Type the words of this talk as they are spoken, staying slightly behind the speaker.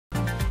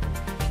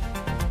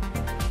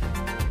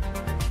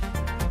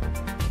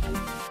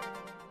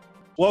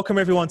Welcome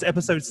everyone to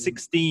episode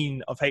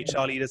 16 of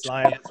HR Leaders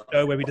Live, a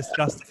show where we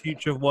discuss the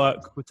future of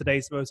work with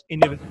today's most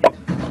innovative,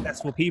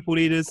 successful people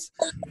leaders.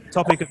 The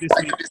topic of this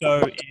week's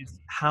show is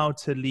how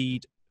to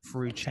lead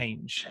through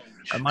change.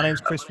 My name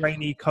is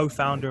Rainey,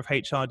 co-founder of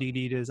HRD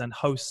Leaders and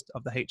host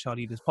of the HR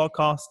Leaders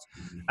podcast.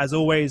 As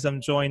always,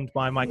 I'm joined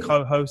by my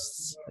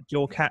co-hosts,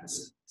 Jill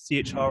Katz,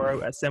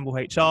 CHRO at Assemble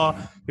HR,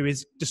 who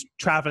is just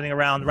traveling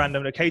around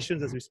random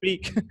locations as we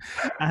speak,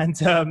 and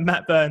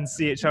Matt Burns,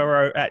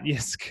 CHRO at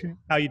YISC.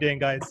 How are you doing,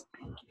 guys?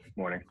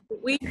 Morning.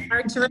 We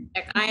are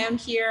terrific. I am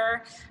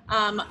here.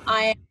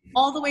 I am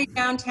all the way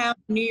downtown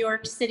New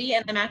York City,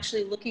 and I'm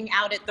actually looking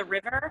out at the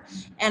river,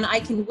 and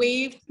I can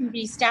wave to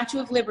the Statue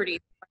of Liberty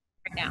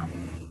right now.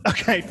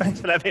 Okay,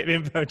 thanks for that bit of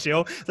info,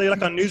 Jill. So you're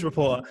like our news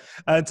reporter.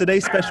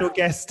 Today's special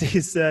guest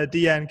is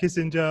Deanne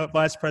Kissinger,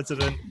 Vice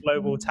President,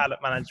 Global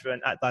Talent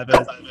Management at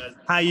Diversey.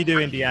 How are you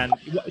doing, Deanne?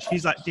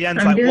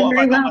 Deanne's like, what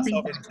have I got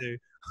myself into?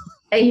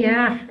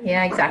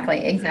 Yeah,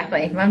 exactly.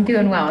 I'm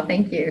doing well,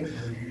 thank you.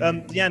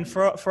 Deanne,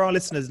 for our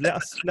listeners, let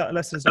us know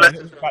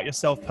about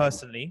yourself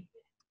personally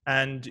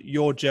and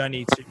your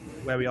journey to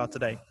where we are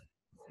today.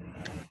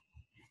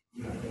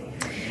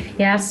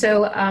 Yeah,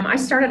 so I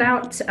started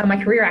out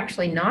my career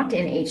actually not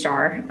in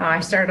HR. I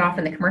started off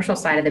in the commercial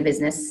side of the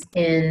business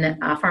in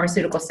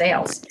pharmaceutical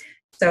sales.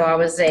 So I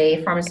was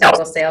a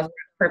pharmaceutical sales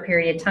for a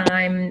period of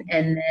time,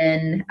 and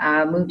then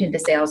moved into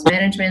sales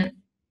management.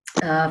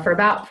 For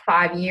about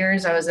 5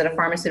 years, I was at a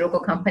pharmaceutical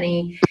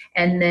company,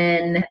 and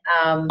then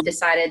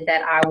decided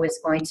that I was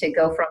going to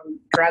go from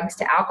drugs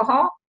to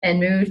alcohol, and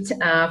moved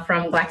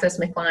from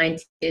GlaxoSmithKline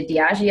to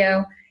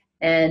Diageo,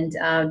 and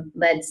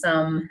led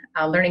some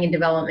learning and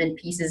development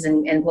pieces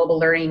and global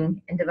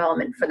learning and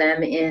development for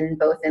them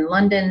both in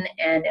London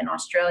and in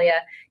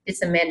Australia. Did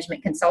some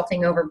management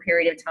consulting over a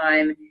period of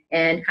time,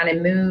 and kind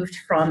of moved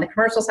from the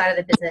commercial side of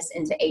the business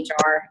into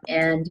HR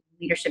and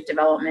leadership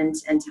development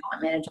and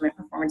talent management,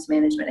 performance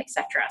management,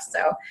 etc.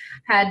 So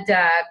had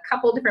a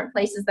couple different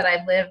places that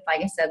I've lived.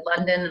 Like I said,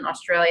 London and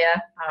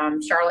Australia,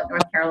 Charlotte,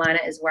 North Carolina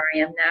is where I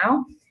am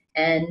now,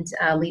 and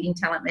leading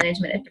talent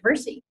management at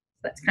Diversey.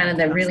 That's kind of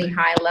the really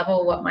high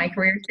level what my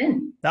career's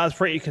been. That was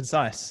pretty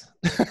concise.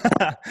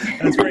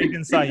 That's pretty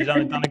concise. You've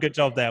done a good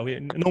job there.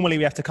 Normally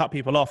we have to cut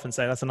people off and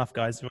say, that's enough,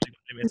 guys.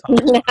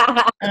 Good.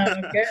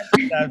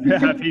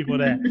 Have people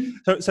there.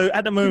 So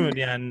at the moment,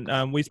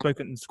 Deanne, we've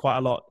spoken quite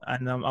a lot,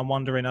 and I'm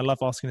wondering, I love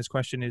asking this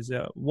question, is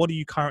what are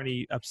you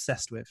currently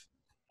obsessed with?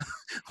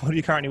 What are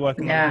you currently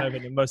working on at the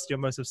moment and you're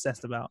most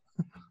obsessed about?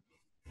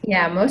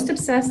 Yeah, most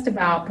obsessed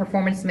about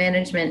performance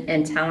management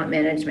and talent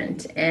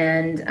management.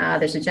 And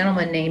there's a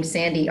gentleman named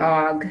Sandy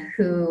Ogg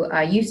who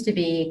used to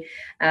be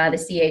the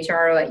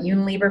CHRO at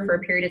Unilever for a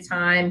period of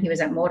time. He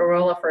was at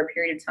Motorola for a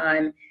period of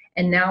time.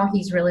 And now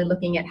he's really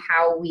looking at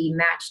how we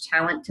match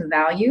talent to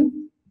value.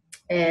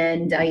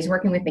 And he's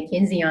working with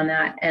McKinsey on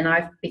that. And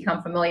I've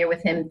become familiar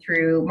with him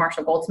through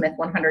Marshall Goldsmith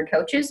 100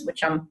 Coaches,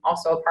 which I'm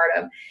also a part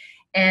of.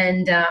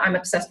 And I'm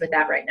obsessed with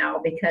that right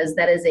now, because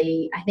that is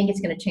I think it's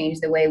going to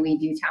change the way we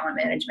do talent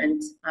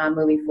management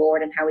moving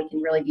forward, and how we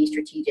can really be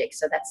strategic.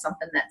 So that's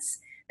something that's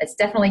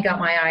definitely got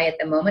my eye at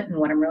the moment, and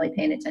what I'm really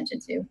paying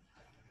attention to.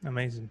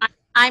 Amazing.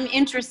 I'm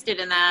interested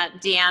in that,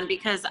 Deanne,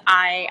 because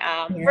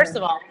first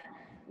of all,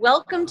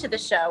 welcome to the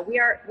show. We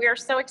are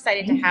so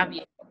excited to have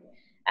you.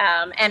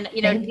 And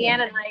Deanne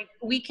and I,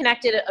 we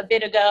connected a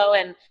bit ago,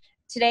 and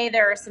today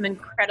there are some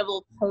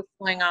incredible posts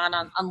going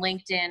on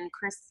LinkedIn.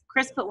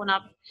 Chris put one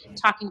up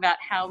talking about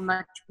how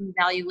much we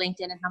value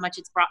LinkedIn and how much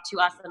it's brought to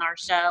us in our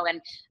show.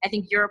 And I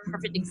think you're a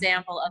perfect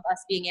example of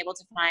us being able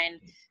to find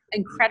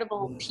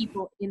incredible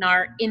people in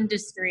our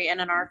industry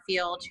and in our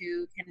field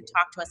who can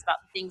talk to us about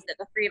the things that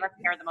the three of us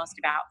care the most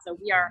about. So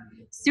we are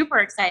super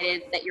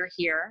excited that you're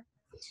here.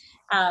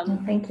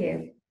 Thank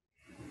you.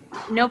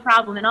 No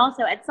problem. And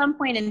also, at some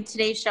point in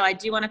today's show, I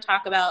do want to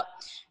talk about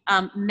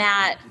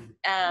Matt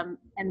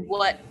and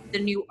what the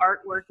new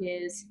artwork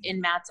is in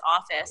Matt's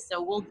office.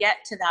 So we'll get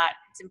to that.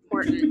 It's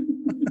important.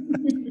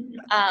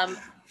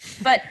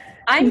 But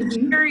I'm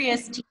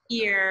curious to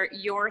hear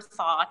your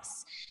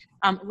thoughts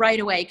right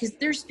away, because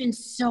there's been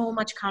so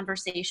much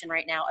conversation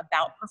right now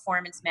about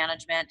performance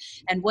management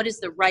and what is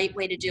the right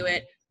way to do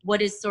it,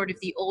 what is sort of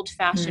the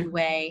old-fashioned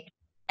way.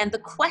 And the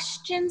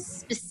question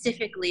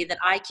specifically that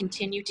I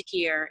continue to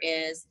hear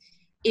is,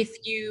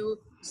 if you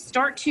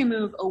start to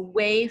move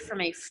away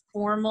from a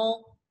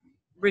formal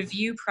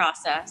review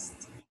process,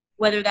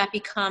 whether that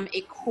become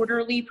a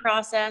quarterly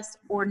process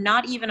or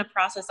not even a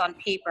process on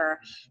paper,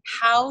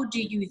 how do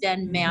you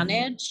then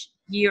manage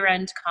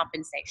year-end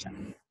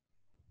compensation?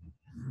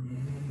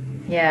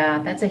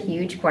 Yeah, that's a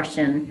huge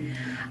question.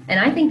 And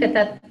I think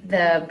that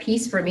the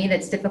piece for me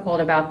that's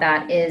difficult about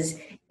that is,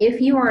 if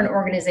you are an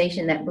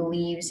organization that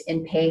believes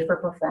in pay for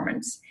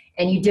performance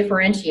and you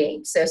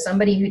differentiate, so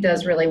somebody who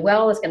does really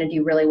well is going to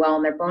do really well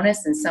in their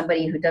bonus, and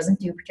somebody who doesn't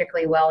do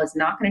particularly well is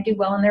not going to do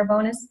well in their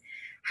bonus,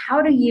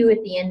 how do you,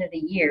 at the end of the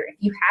year, if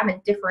you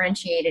haven't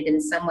differentiated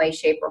in some way,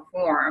 shape, or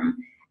form,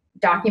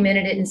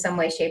 documented it in some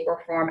way, shape,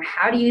 or form,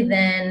 how do you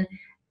then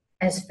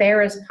as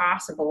fair as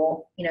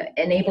possible,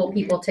 enable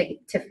people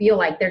to feel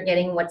like they're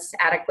getting what's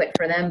adequate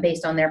for them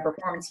based on their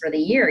performance for the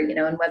year,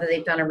 and whether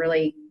they've done a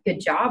really good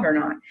job or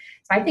not.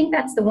 So I think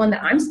that's the one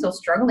that I'm still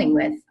struggling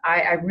with.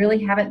 I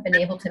really haven't been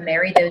able to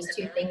marry those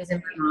two things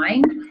in my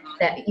mind,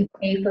 that you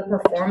pay for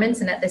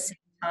performance and at the same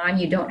time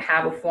you don't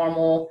have a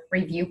formal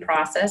review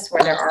process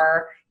where there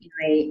are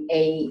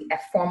a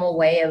formal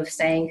way of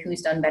saying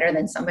who's done better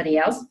than somebody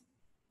else.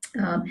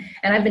 And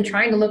I've been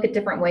trying to look at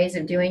different ways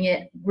of doing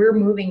it. We're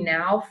moving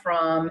now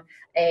from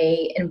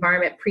a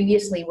environment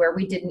previously where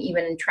we didn't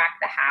even track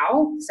the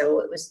how.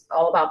 So it was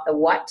all about the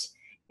what.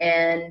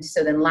 And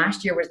so then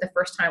last year was the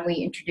first time we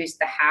introduced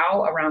the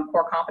how around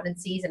core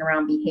competencies and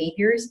around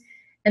behaviors.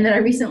 And then I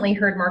recently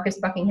heard Marcus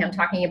Buckingham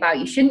talking about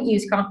you shouldn't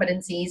use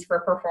competencies for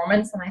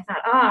performance. And I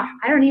thought,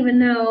 I don't even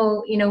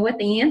know, what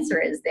the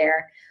answer is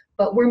there.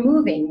 But we're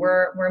moving.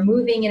 We're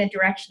moving in a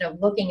direction of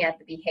looking at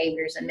the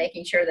behaviors and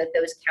making sure that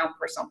those count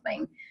for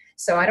something.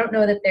 So I don't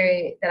know that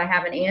I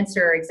have an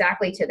answer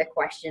exactly to the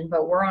question,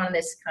 but we're on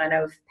this kind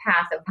of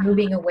path of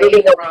moving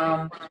away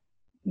from.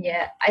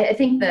 Yeah, I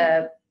think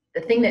the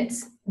thing that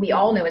we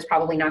all know is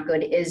probably not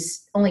good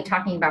is only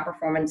talking about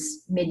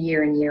performance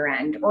mid-year and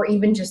year-end, or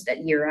even just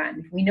at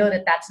year-end. We know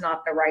that that's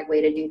not the right way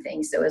to do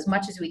things. So as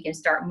much as we can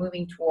start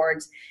moving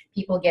towards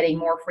people getting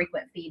more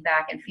frequent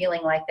feedback and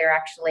feeling like they're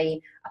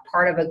actually a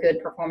part of a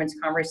good performance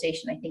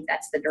conversation, I think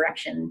that's the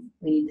direction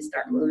we need to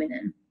start moving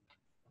in.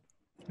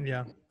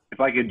 Yeah. If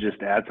I could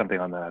just add something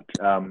on that.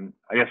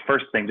 I guess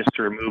first thing, just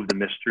to remove the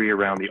mystery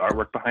around the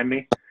artwork behind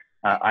me.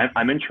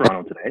 I'm in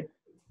Toronto today.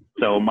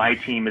 So my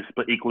team is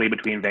split equally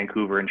between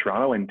Vancouver and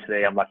Toronto, and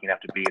today I'm lucky enough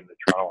to be in the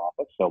Toronto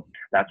office. So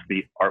that's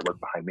the artwork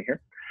behind me here.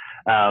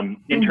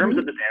 In terms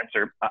of this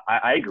answer,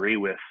 I agree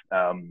with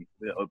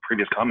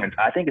previous comments.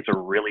 I think it's a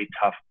really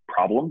tough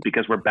problem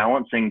because we're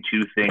balancing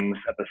two things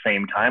at the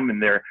same time,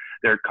 and they're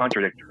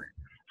contradictory.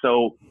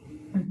 So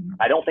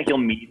I don't think you'll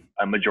meet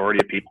a majority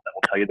of people that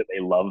will tell you that they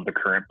love the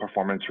current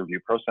performance review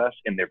process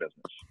in their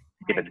business.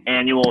 If it's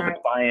annual, if it's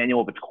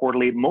biannual, if it's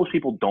quarterly, most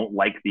people don't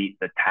like the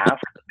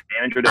task. The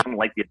manager doesn't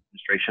like the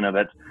administration of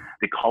it.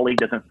 The colleague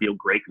doesn't feel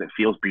great because it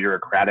feels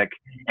bureaucratic,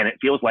 and it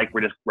feels like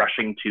we're just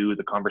rushing to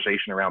the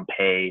conversation around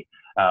pay.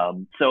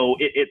 So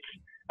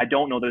I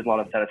don't know there's a lot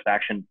of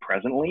satisfaction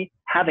presently.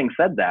 Having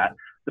said that,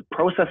 the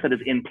process that is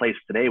in place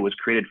today was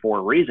created for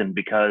a reason,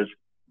 because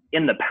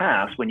in the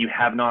past, when you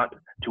have not,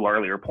 to our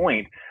earlier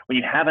point, when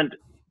you haven't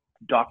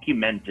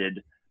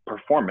documented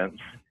performance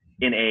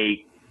in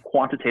a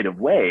quantitative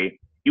way,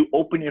 you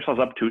open yourselves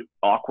up to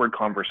awkward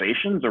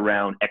conversations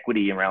around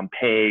equity, around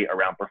pay,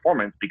 around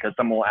performance, because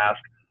someone will ask,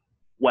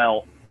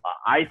 well,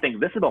 I think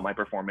this about my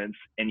performance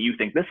and you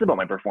think this about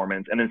my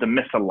performance, and there's a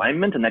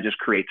misalignment, and that just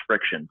creates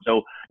friction.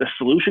 So the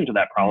solution to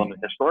that problem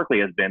historically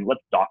has been,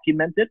 let's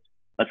document it,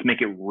 let's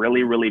make it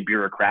really, really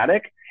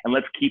bureaucratic, and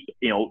let's keep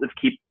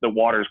the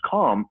waters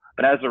calm.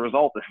 But as a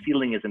result, the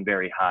ceiling isn't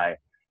very high.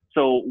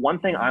 So one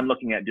thing I'm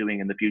looking at doing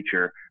in the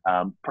future,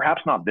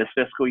 perhaps not this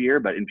fiscal year,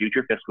 but in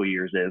future fiscal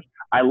years, is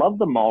I love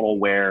the model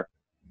where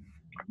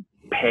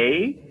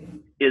pay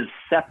is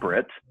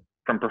separate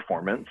from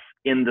performance,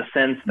 in the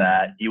sense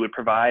that you would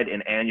provide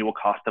an annual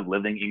cost of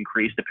living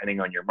increase depending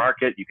on your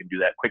market. You can do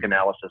that quick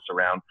analysis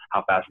around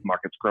how fast the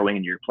market's growing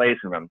in your place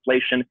and around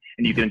inflation,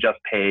 and you can adjust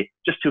pay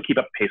just to keep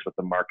up pace with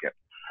the market.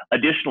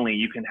 Additionally,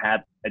 you can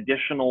have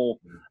additional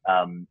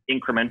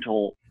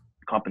incremental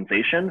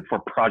compensation for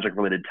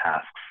project-related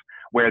tasks,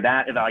 where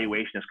that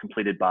evaluation is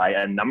completed by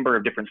a number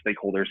of different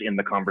stakeholders in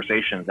the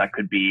conversations. That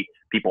could be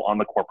people on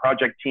the core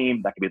project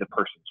team, that could be the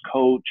person's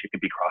coach, it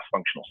could be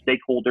cross-functional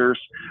stakeholders,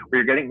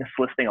 where you're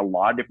soliciting a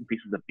lot of different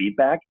pieces of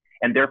feedback,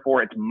 and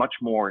therefore it's much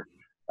more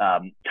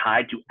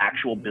tied to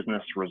actual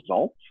business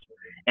results,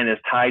 and is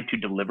tied to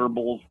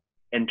deliverables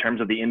in terms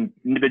of the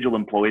individual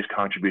employee's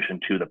contribution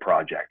to the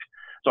project.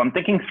 So I'm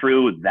thinking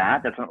through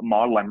that. That's a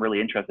model I'm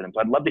really interested in.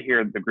 So I'd love to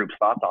hear the group's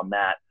thoughts on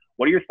that.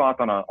 What are your thoughts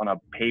on a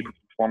pay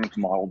performance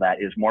model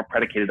that is more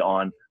predicated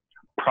on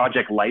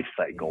project life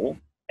cycle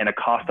and a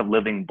cost of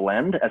living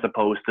blend, as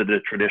opposed to the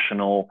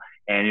traditional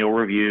annual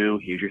review,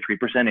 here's your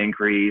 3%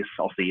 increase,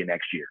 I'll see you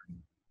next year?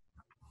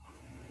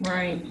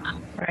 Right.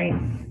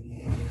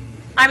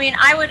 I mean,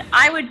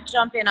 I would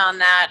jump in on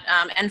that,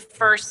 and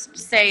first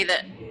say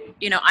that,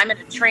 I'm at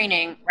a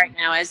training right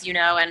now, as you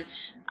know, and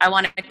I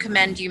want to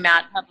commend you,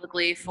 Matt,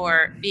 publicly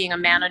for being a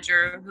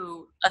manager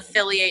who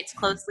affiliates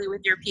closely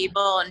with your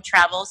people and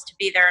travels to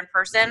be there in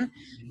person.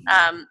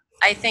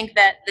 I think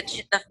that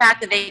the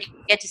fact that they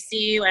get to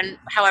see you and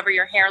however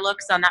your hair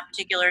looks on that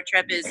particular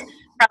trip is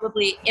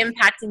probably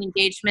impacting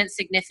engagement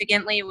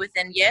significantly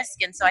within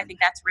YISC, and so I think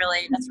that's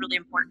really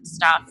important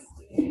stuff.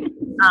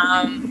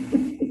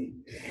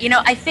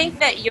 I think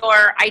that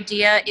your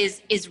idea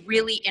is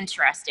really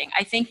interesting.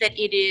 I think that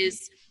it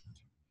is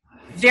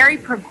very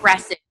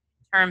progressive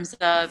in terms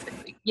of,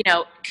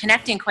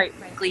 connecting, quite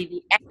frankly,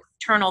 the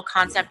external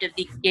concept of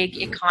the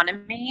gig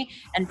economy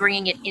and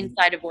bringing it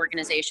inside of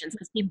organizations,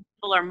 because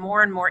people are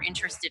more and more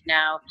interested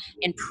now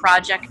in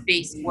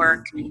project-based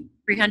work,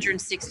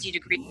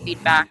 360-degree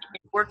feedback,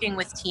 working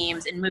with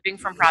teams and moving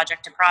from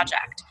project to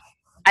project.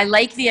 I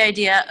like the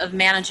idea of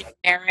managing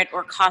merit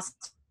or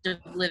cost of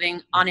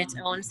living on its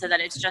own, so that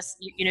it's just,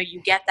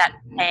 you get that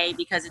pay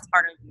because it's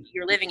part of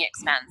your living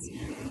expense.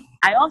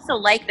 I also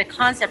like the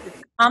concept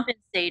of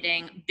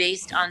compensating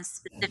based on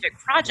specific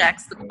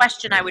projects. The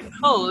question I would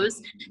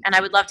pose, and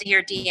I would love to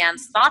hear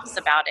Deanne's thoughts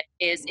about it,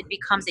 is it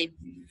becomes a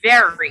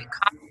very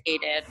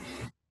complicated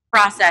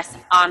process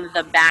on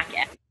the back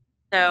end.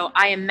 So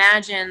I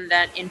imagine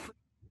that in putting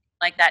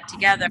like that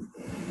together,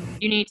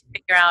 you need to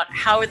figure out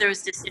how are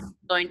those decisions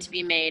going to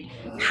be made,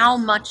 how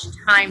much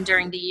time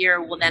during the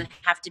year will then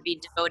have to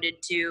be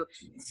devoted to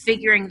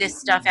figuring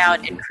this stuff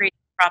out and creating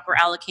proper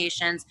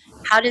allocations,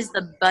 how does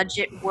the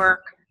budget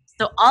work.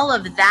 So all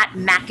of that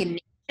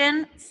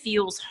machination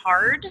feels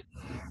hard,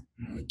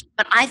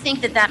 but I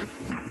think that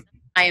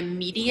my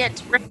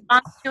immediate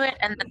response to it,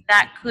 and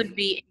that could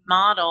be a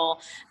model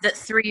that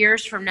 3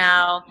 years from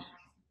now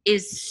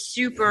is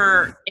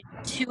super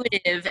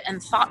intuitive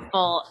and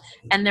thoughtful,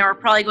 and there are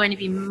probably going to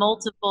be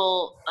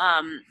multiple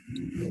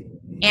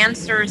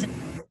answers in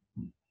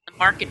the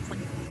marketplace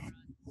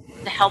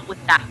to help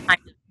with that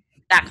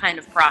kind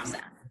of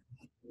process.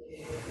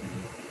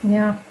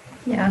 Yeah,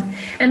 yeah.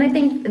 And I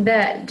think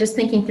that just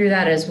thinking through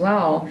that as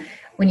well,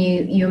 when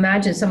you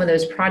imagine some of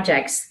those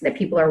projects that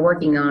people are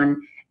working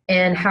on,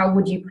 and how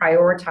would you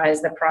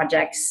prioritize the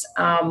projects?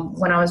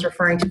 When I was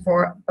referring to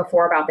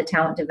before about the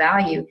talent to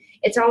value,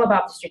 it's all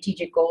about the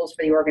strategic goals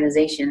for the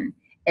organization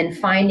and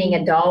finding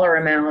a dollar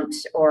amount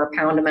or a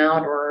pound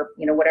amount or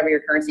whatever your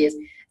currency is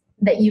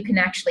that you can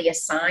actually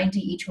assign to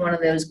each one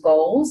of those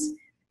goals,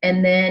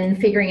 and then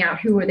figuring out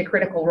who are the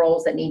critical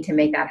roles that need to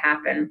make that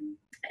happen.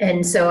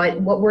 And so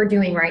what we're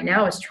doing right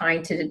now is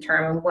trying to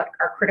determine what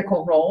are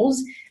critical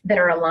roles that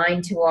are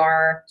aligned to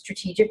our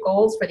strategic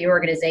goals for the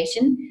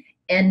organization.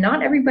 And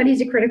not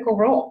everybody's a critical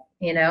role.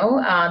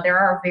 There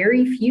are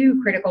very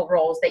few critical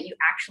roles that you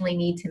actually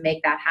need to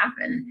make that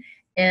happen.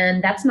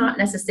 And that's not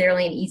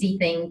necessarily an easy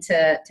thing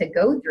to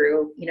go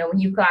through, when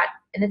you've got,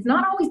 and it's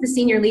not always the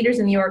senior leaders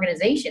in the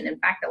organization. In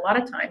fact, a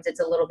lot of times it's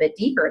a little bit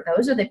deeper.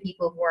 Those are the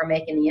people who are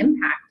making the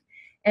impact.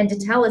 And to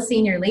tell a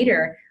senior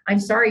leader, I'm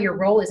sorry, your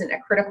role isn't a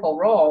critical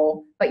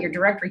role, but your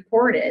direct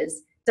report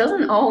is,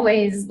 doesn't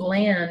always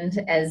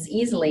land as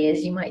easily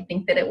as you might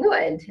think that it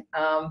would.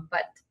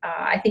 But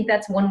I think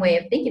that's one way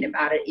of thinking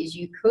about it, is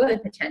you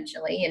could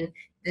potentially, and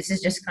this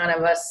is just kind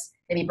of us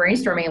maybe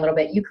brainstorming a little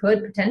bit, you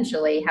could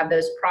potentially have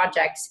those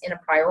projects in a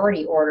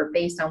priority order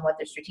based on what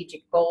their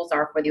strategic goals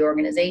are for the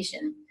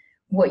organization.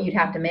 What you'd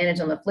have to manage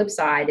on the flip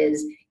side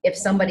is if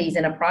somebody's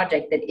in a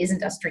project that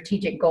isn't a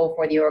strategic goal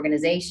for the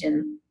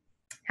organization,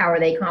 how are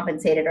they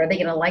compensated? Are they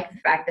going to like the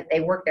fact that they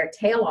work their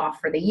tail off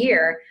for the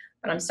year?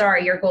 But I'm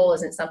sorry, your goal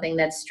isn't something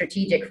that's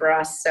strategic for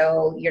us,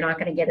 so you're not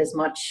going to get as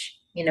much,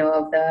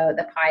 of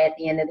the pie at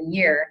the end of the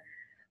year.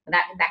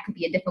 That could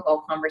be a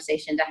difficult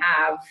conversation to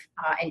have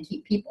and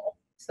keep people.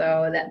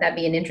 So that'd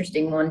be an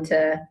interesting one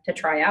to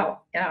try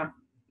out. Yeah.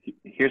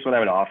 Here's what I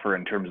would offer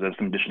in terms of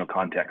some additional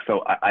context.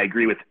 So I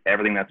agree with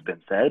everything that's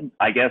been said,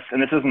 I guess,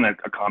 and this isn't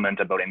a comment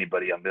about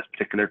anybody on this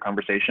particular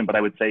conversation, but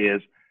I would say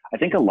is, I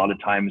think a lot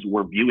of times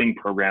we're viewing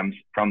programs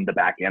from the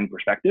back end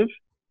perspective,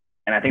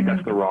 and I think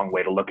that's the wrong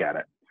way to look at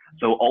it.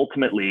 So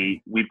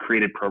ultimately, we've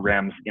created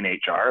programs in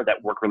HR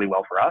that work really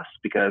well for us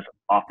because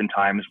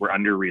oftentimes we're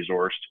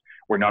under-resourced.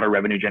 We're not a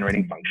revenue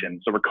generating function.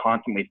 So we're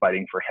constantly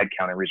fighting for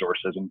headcount and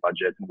resources and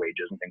budgets and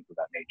wages and things of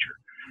that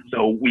nature.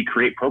 So we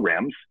create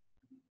programs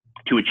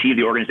to achieve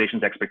the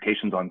organization's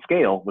expectations on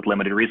scale with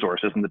limited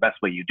resources. And the best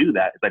way you do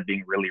that is by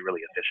being really,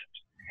 really efficient.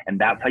 And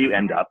that's how you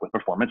end up with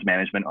performance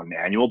management on an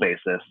annual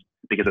basis,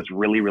 because it's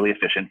really, really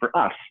efficient for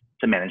us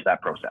to manage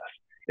that process.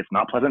 It's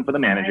not pleasant for the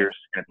managers,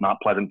 and it's not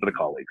pleasant for the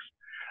colleagues.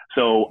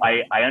 So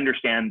I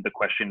understand the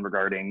question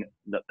regarding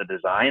the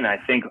design. I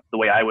think the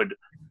way I would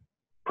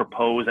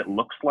propose it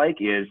looks like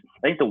is,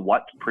 I think the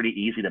what's pretty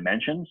easy to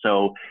mention.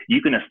 So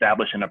you can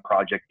establish in a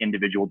project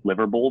individual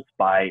deliverables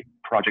by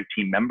project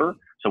team member.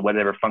 So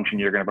whatever function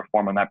you're going to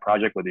perform on that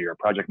project, whether you're a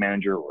project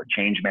manager or a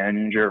change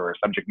manager or a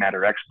subject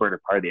matter expert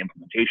or part of the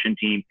implementation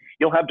team,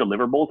 you'll have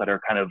deliverables that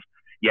are kind of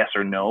yes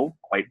or no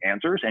quite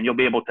answers, and you'll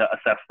be able to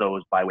assess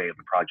those by way of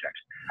the project.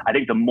 I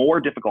think the more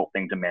difficult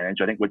thing to manage,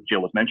 I think what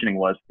Jill was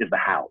mentioning is the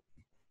how.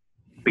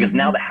 Because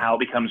now the how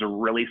becomes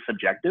really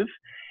subjective,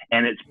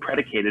 and it's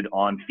predicated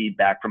on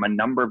feedback from a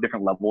number of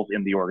different levels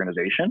in the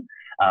organization.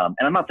 And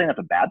I'm not saying that's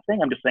a bad thing.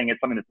 I'm just saying it's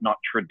something that's not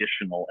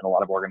traditional in a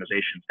lot of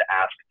organizations to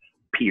ask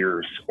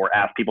peers or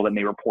ask people that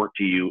may report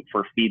to you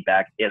for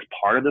feedback as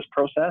part of this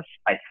process.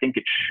 I think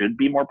it should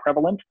be more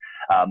prevalent.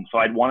 So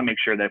I'd want to make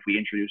sure that if we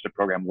introduced a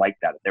program like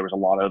that, there was a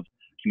lot of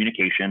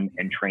communication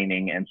and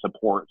training and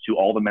support to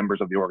all the members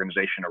of the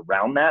organization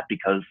around that,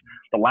 because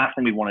the last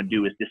thing we want to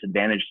do is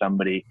disadvantage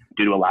somebody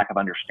due to a lack of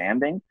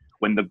understanding,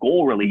 when the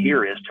goal really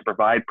here is to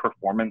provide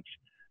performance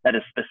that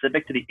is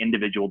specific to the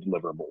individual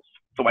deliverables.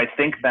 So I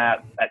think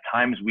that at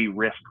times we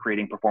risk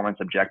creating performance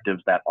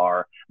objectives that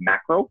are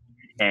macro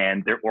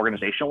and they're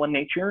organizational in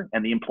nature,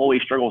 and the employee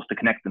struggles to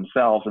connect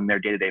themselves and their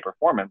day-to-day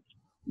performance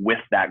with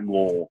that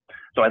goal.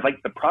 So I think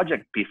the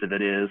project piece of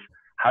it is,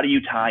 how do you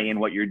tie in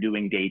what you're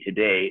doing day to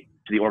day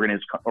to the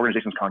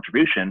organization's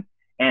contribution.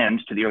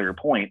 And to the earlier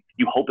point,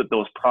 you hope that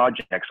those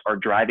projects are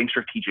driving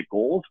strategic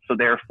goals. So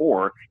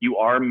therefore, you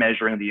are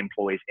measuring the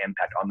employee's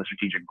impact on the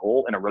strategic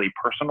goal in a really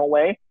personal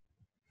way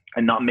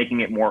and not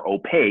making it more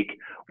opaque,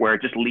 where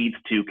it just leads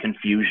to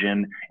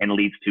confusion and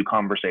leads to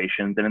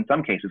conversations, and in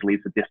some cases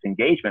leads to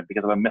disengagement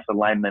because of a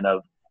misalignment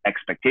of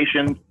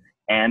expectations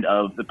and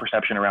of the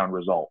perception around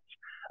results.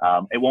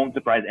 It won't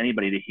surprise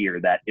anybody to hear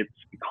that it's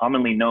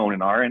commonly known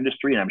in our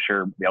industry, and I'm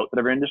sure the outside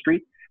of our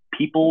industry,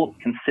 people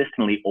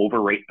consistently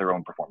overrate their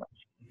own performance.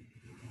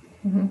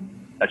 Mm-hmm.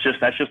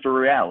 That's just a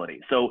reality.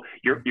 So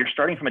you're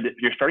starting from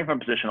a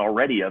position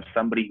already of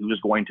somebody who is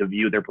going to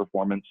view their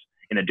performance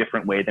in a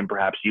different way than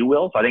perhaps you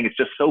will. So I think it's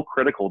just so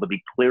critical to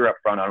be clear up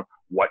front on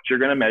what you're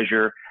going to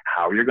measure,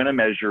 how you're going to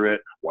measure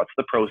it, what's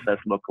the process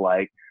look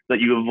like, so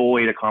that you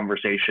avoid a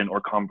conversation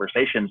or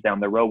conversations down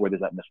the road where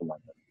there's that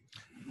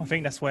misalignment. I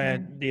think that's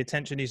where the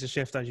attention needs to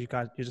shift, as you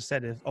just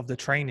said, of the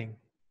training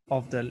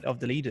of the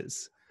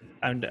leaders.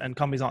 And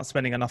companies aren't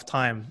spending enough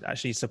time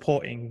actually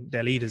supporting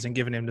their leaders and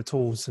giving them the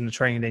tools and the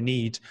training they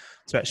need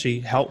to actually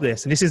help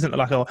this. And this isn't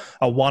like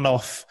a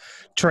one-off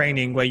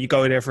training where you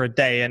go there for a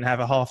day and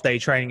have a half-day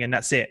training and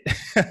that's it.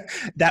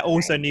 That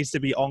also needs to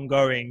be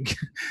ongoing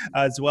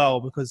as well,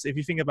 because if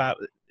you think about,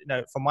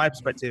 from my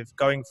perspective,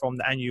 going from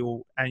the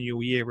annual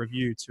year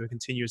review to a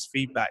continuous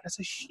feedback, that's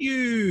a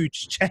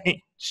huge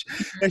change,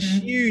 a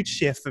huge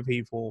shift for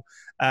people.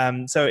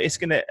 So it's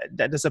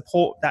the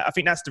support that, I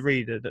think that's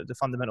really the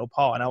fundamental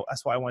part. And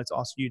that's why I wanted to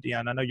ask you,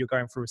 Deanne. I know you're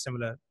going through a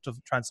similar sort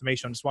of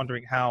transformation. I'm just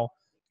wondering how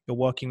you're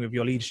working with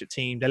your leadership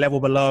team, the level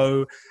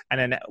below, and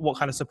then what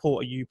kind of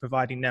support are you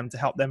providing them to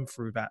help them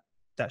through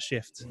that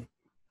shift?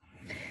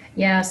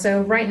 Yeah,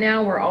 so right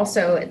now we're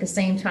also at the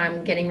same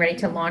time getting ready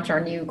to launch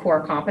our new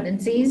core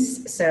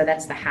competencies. So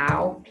that's the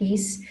how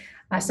piece.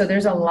 So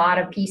there's a lot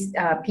of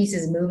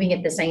pieces moving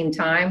at the same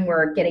time.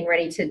 We're getting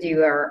ready to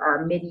do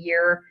our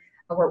mid-year.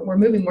 We're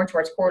moving more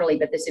towards quarterly,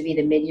 but this would be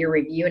the mid-year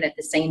review. And at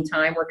the same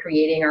time, we're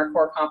creating our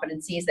core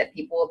competencies that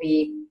people will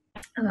be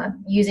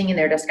using in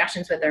their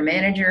discussions with their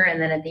manager,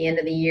 and then at the end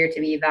of the year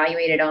to be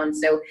evaluated on.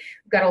 So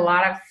we've got a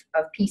lot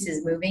of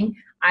pieces moving.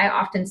 I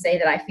often say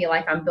that I feel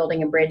like I'm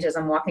building a bridge as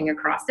I'm walking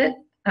across it.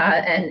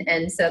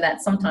 And so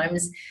that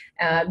sometimes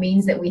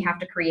means that we have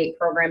to create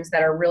programs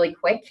that are really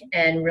quick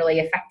and really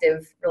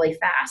effective, really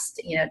fast.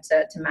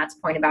 To Matt's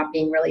point about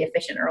being really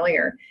efficient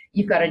earlier,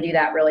 you've got to do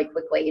that really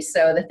quickly.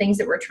 So the things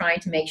that we're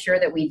trying to make sure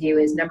that we do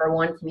is, number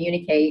one,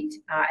 communicate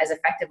as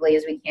effectively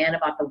as we can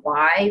about the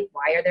why.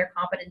 Why are there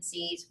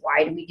competencies?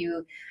 Why do we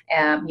do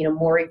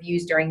more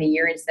reviews during the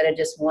year instead of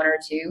just one or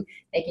two?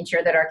 Making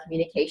sure that our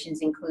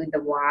communications include the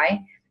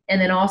why. And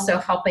then also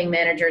helping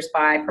managers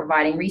by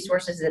providing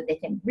resources that they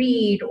can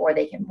read or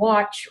they can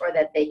watch or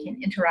that they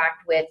can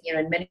interact with,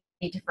 in many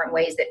different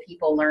ways that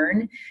people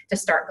learn, to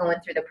start going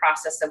through the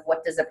process of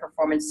what does a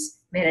performance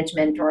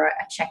management or a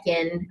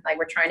check-in, like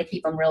we're trying to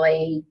keep them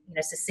really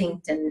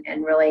succinct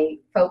and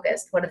really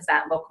focused. What does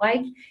that look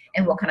like?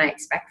 And what can I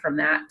expect from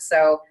that?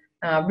 So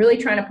really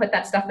trying to put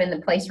that stuff into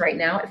place right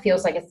now. It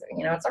feels like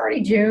it's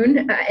already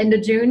June, end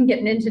of June,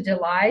 getting into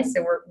July.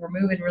 So we're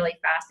moving really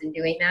fast in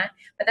doing that.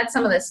 But that's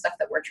some of the stuff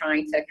that we're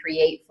trying to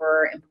create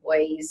for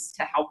employees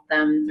to help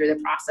them through the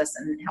process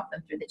and help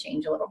them through the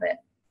change a little bit.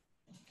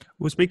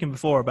 We were speaking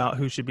before about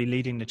who should be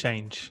leading the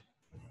change,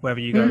 whether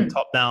you go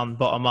top down,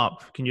 bottom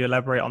up. Can you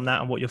elaborate on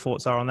that and what your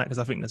thoughts are on that? Because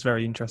I think that's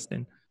very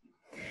interesting.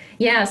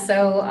 Yeah,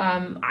 so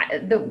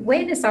the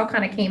way this all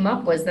kind of came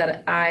up was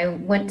that I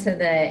went to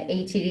the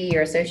ATD,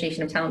 or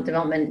Association of Talent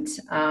Development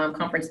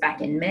conference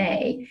back in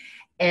May.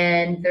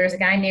 And there's a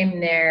guy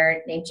named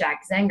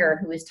Jack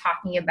Zenger, who was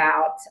talking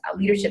about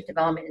leadership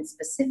development and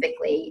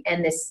specifically,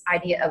 and this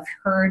idea of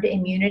herd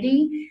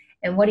immunity.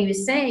 And what he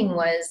was saying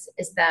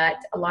is that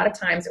a lot of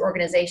times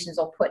organizations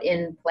will put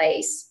in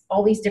place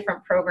all these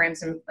different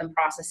programs and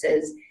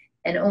processes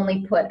and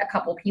only put a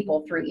couple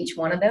people through each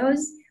one of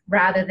those,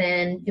 rather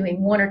than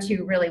doing one or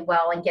two really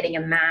well and getting a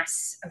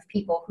mass of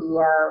people who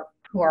are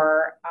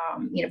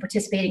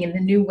participating in the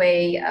new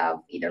way of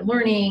either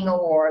learning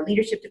or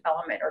leadership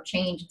development or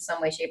change in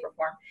some way, shape, or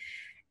form.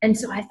 And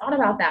so I thought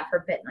about that for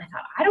a bit, and I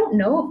thought, I don't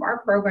know if our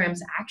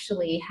programs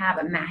actually have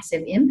a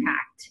massive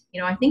impact.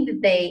 I think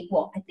that they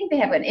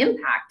have an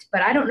impact,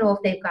 but I don't know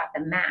if they've got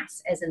the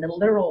mass, as in the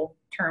literal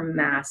term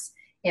mass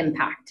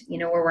impact,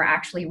 where we're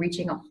actually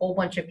reaching a whole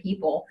bunch of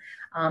people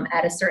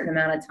at a certain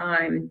amount of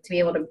time to be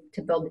able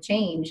to build the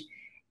change.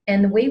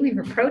 And the way we've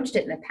approached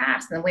it in the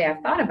past, and the way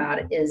I've thought about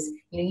it is,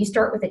 you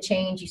start with a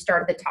change, you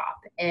start at the top,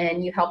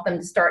 and you help them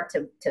to start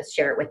to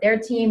share it with their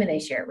team, and they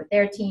share it with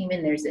their team,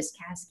 and there's this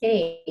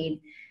cascade,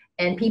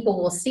 and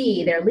people will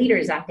see their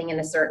leaders acting in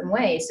a certain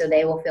way, so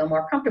they will feel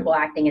more comfortable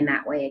acting in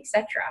that way,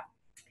 etc.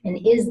 And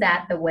is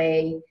that the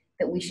way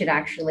that we should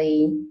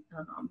actually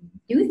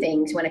do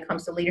things when it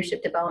comes to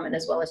leadership development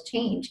as well as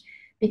change?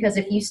 Because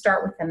if you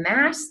start with the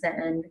mass,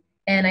 then,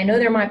 and I know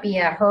there might be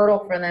a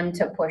hurdle for them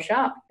to push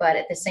up, but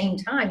at the same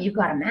time, you've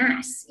got a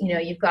mass.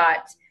 You've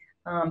got,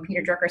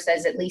 Peter Drucker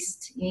says, at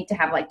least you need to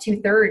have like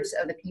 2/3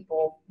 of the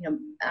people,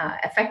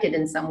 affected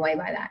in some way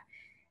by that.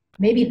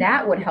 maybe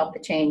that would help the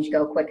change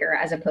go quicker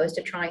as opposed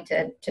to trying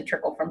to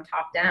trickle from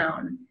top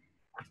down.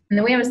 And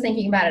the way I was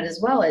thinking about it as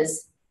well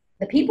is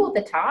the people at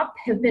the top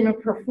have been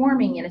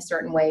performing in a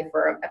certain way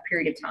for a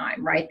period of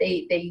time, right?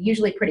 They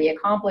usually pretty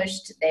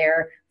accomplished.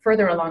 They're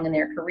further along in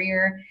their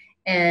career,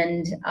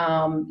 and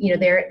you know,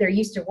 they're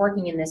used to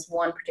working in this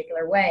one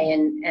particular way.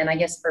 And I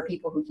guess for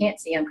people who can't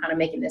see, I'm kind of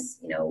making this,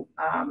 you know,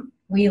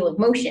 wheel of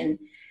motion.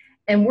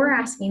 And we're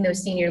asking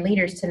those senior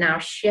leaders to now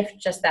shift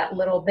just that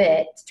little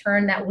bit,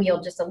 turn that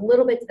wheel just a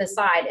little bit to the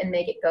side and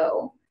make it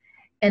go.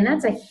 And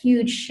that's a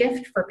huge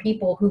shift for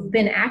people who've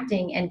been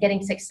acting and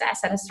getting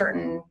success at a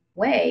certain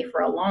way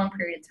for a long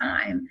period of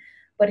time.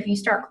 But if you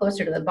start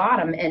closer to the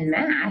bottom en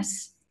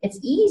masse, it's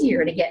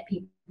easier to get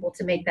people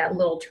to make that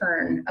little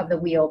turn of the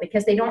wheel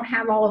because they don't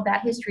have all of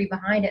that history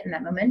behind it and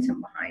that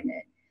momentum behind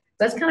it.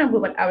 So that's kind of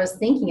what I was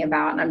thinking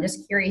about. And I'm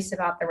just curious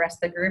about the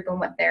rest of the group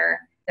and what their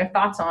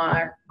thoughts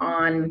are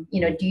on, you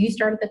know, do you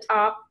start at the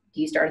top?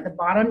 Do you start at the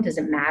bottom? Does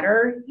it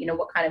matter? You know,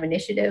 what kind of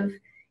initiative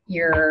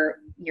you're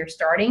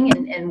starting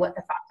and what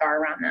the thoughts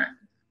are around that?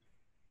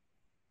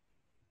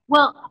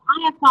 Well,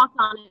 I have thoughts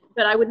on it,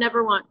 but I would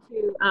never want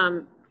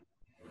to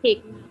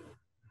take.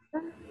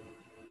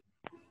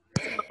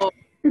 So,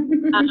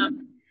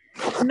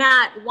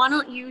 Matt, why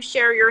don't you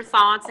share your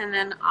thoughts and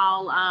then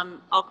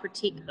I'll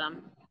critique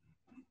them.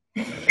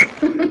 So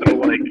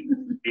like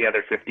the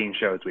other 15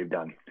 shows we've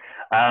done.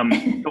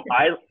 So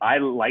I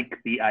like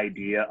the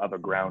idea of a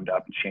ground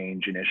up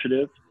change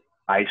initiative.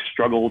 I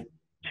struggle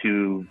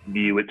to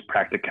view its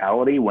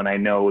practicality when I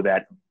know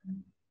that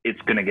it's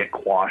going to get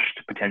quashed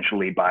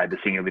potentially by the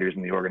senior leaders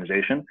in the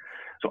organization.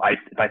 So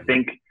if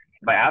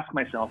I ask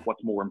myself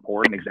what's more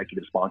important,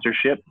 executive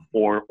sponsorship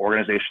or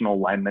organizational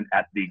alignment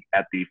at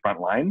the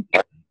front line,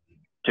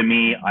 to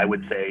me, I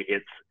would say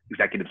it's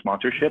executive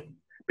sponsorship,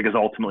 because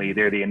ultimately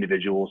they're the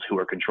individuals who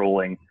are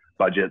controlling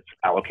budgets,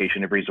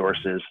 allocation of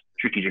resources,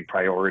 strategic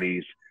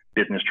priorities,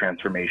 business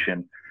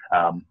transformation.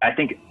 I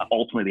think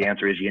ultimately the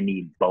answer is you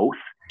need both.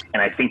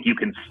 And I think you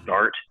can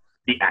start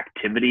the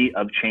activity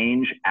of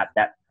change at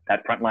that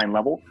frontline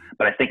level,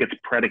 but I think it's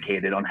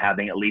predicated on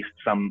having at least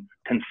some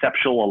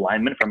conceptual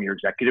alignment from your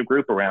executive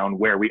group around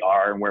where we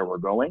are and where we're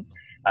going.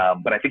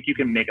 But I think you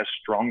can make a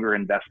stronger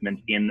investment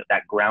in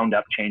that ground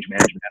up change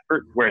management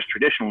effort, whereas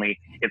traditionally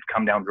it's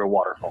come down through a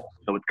waterfall.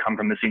 So it's come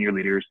from the senior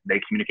leaders, they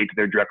communicate to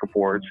their direct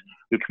reports,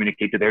 who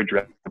communicate to their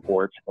direct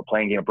reports. We're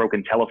playing a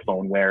broken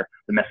telephone where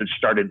the message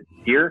started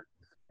here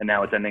and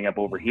now it's ending up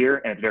over here,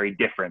 and it's very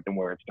different than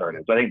where it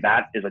started. So I think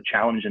that is a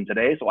challenge in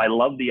today. So I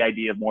love the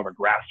idea of more of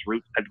a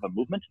grassroots type of a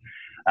movement.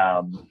 I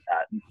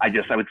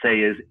would say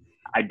is,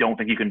 I don't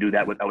think you can do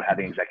that without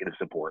having executive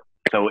support.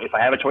 So if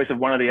I have a choice of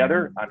one or the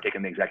other, I'm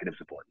taking the executive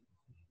support.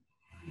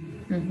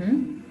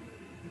 Mm-hmm.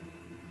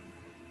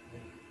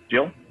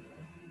 Jill?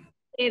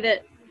 Say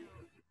that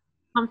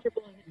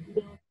comfortable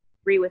and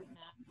agree with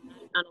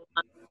Matt on a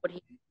lot of what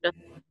he just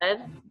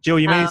said. Jill,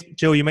 you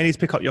may need to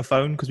pick up your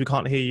phone because we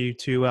can't hear you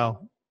too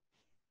well.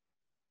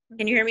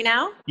 Can you hear me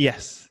now?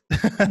 Yes.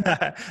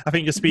 I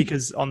think your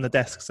speaker's on the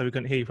desk, so we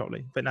couldn't hear you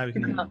properly, but now we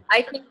can hear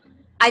you.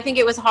 I think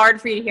it was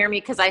hard for you to hear me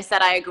because I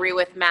said I agree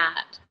with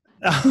Matt.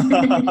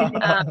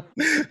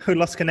 Who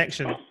lost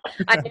connection?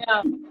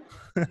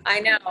 I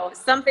know.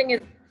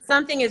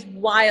 Something is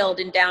wild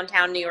in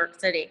downtown New York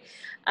City.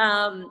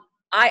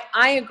 I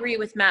agree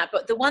with Matt,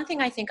 but the one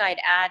thing I think I'd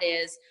add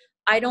is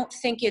I don't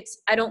think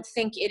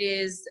it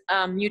is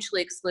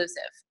mutually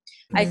exclusive.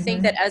 I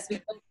think that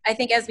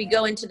as we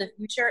go into the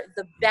future,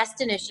 the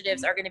best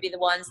initiatives are going to be the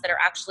ones that are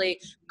actually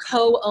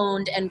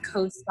co-owned and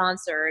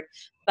co-sponsored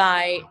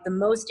by the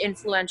most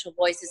influential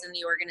voices in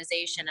the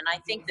organization. And I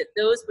think that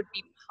those would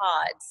be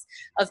pods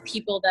of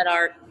people that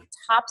are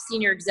top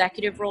senior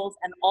executive roles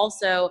and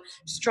also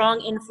strong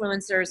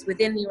influencers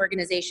within the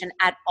organization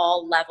at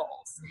all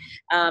levels.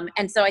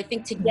 And so I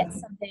think to get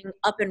something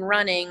up and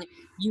running,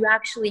 you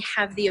actually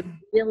have the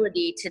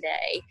ability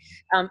today,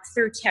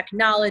 through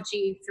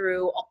technology,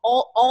 through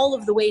all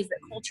of the ways that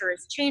culture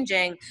is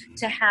changing,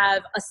 to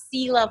have a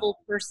C-level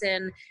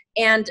person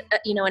and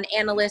an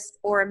analyst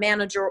or a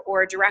manager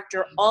or a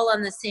director all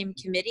on the same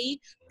committee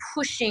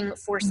pushing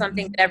for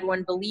something that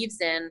everyone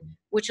believes in,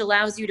 which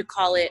allows you to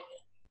call it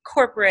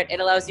corporate, it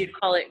allows you to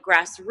call it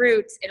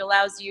grassroots, it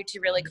allows you to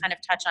really kind of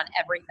touch on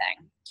everything.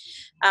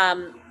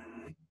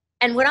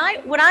 And what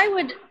I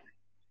would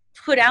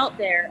put out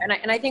there,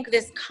 and I think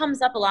this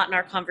comes up a lot in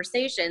our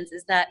conversations,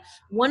 is that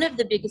one of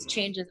the biggest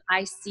changes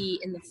I see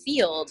in the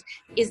field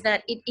is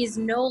that it is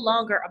no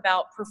longer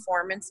about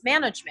performance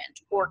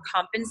management or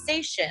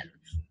compensation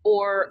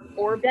or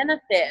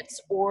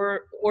benefits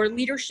or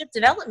leadership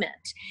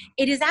development.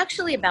 It is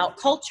actually about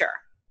culture.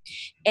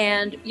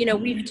 And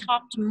we've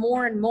talked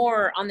more and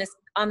more on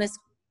this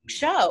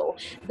show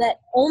that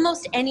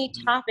almost any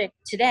topic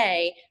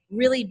today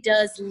really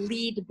does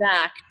lead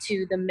back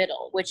to the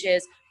middle, which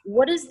is,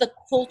 what is the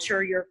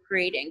culture you're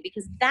creating?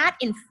 Because that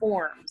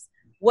informs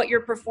what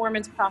your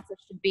performance process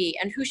should be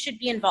and who should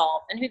be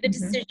involved and who the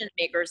decision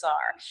makers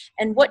are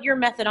and what your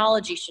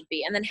methodology should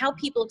be and then how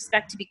people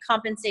expect to be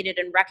compensated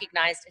and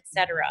recognized, et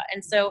cetera.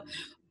 And so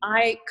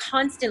I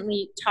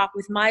constantly talk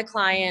with my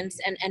clients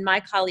and my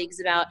colleagues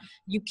about,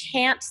 you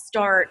can't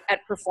start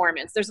at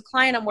performance. There's a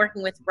client I'm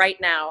working with right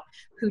now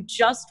who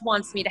just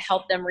wants me to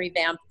help them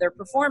revamp their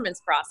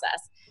performance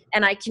process.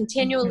 And I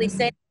continually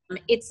say,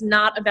 it's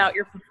not about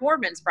your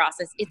performance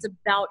process. It's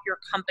about your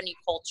company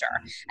culture.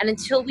 And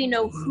until we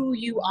know who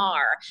you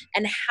are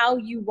and how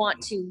you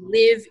want to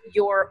live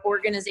your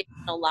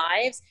organizational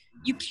lives,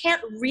 you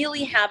can't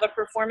really have a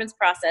performance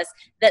process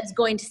that's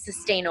going to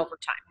sustain over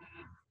time.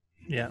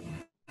 Yeah.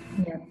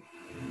 Yeah.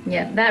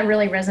 Yeah, that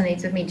really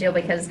resonates with me, Jill,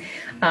 because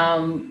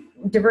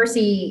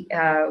Diversey,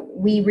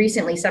 we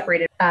recently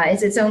separated.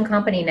 It's its own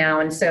company now,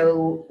 and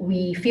so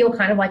we feel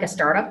kind of like a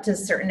startup to a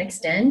certain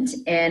extent,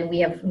 and we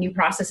have new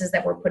processes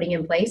that we're putting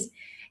in place.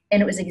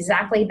 And it was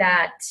exactly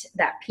that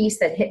piece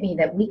that hit me,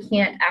 that we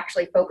can't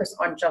actually focus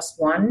on just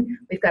one.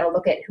 We've got to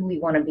look at who we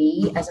want to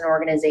be as an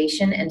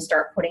organization and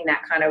start putting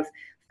that kind of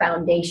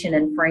foundation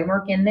and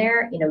framework in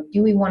there. You know,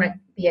 do we want to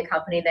be a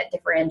company that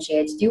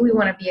differentiates? Do we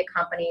want to be a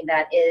company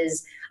that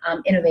is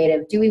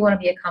innovative? Do we want to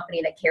be a company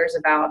that cares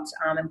about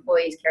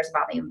employees, cares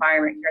about the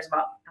environment, cares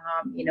about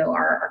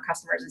our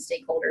customers and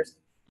stakeholders?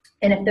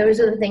 And if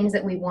those are the things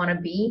that we want to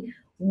be,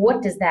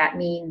 what does that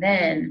mean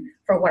then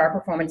for what our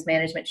performance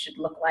management should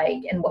look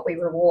like, and what we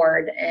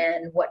reward,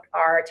 and what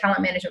our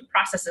talent management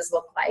processes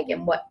look like,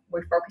 and what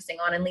we're focusing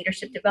on in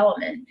leadership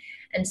development?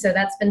 And so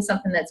that's been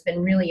something that's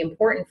been really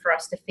important for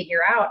us to figure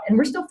out, and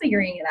we're still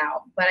figuring it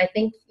out. But I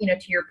think,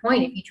 to your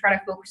point, if you try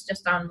to focus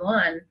just on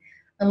one,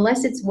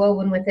 unless it's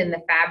woven within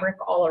the fabric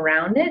all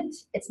around it,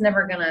 it's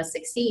never going to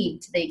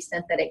succeed to the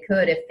extent that it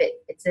could if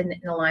it's in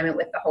alignment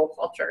with the whole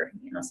culture.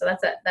 So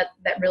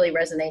that really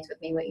resonates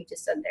with me, what you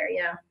just said there.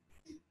 Yeah.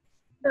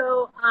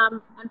 So,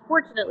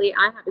 unfortunately,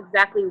 I have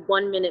exactly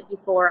 1 minute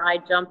before I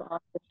jump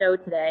off the show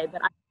today,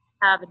 but I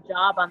have a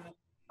job on the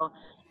show.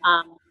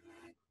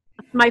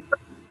 My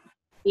first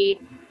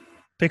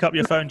Pick up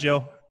your phone,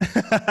 Jill.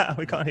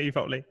 We can't hear you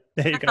properly.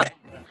 There you go.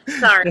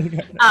 Sorry.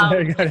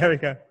 There we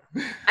go.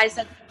 I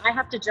said I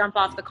have to jump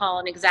off the call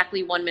in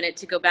exactly 1 minute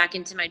to go back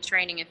into my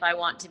training if I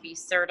want to be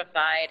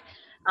certified.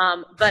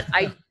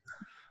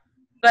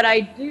 But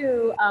I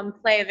do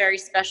play a very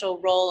special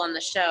role on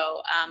the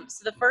show.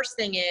 So the first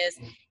thing is,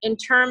 in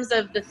terms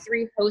of the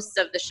three hosts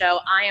of the show,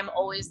 I am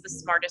always the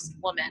smartest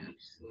woman.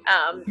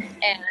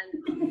 And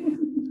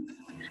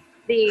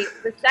the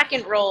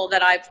second role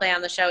that I play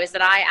on the show is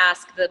that I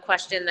ask the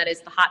question that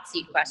is the hot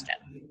seat question.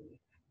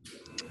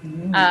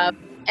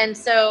 And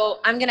so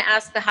I'm going to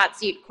ask the hot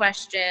seat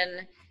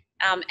question,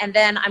 and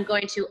then I'm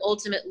going to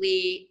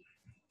ultimately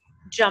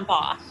jump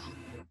off.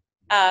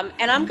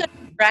 And I'm going to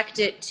direct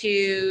it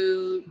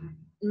to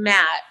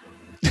Matt.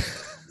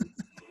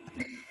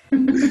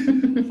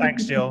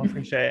 Thanks, Jill.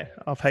 Appreciate it.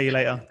 I'll pay you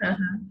later.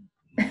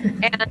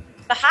 And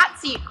the hot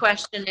seat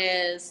question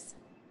is,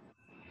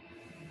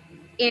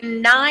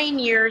 in 9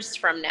 years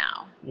from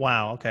now.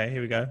 Wow. Okay.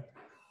 Here we go.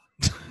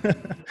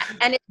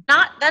 And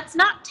that's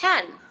not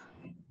 10.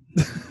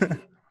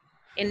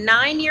 In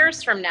 9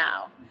 years from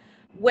now,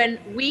 when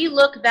we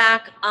look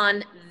back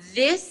on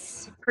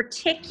this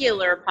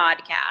particular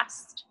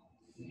podcast,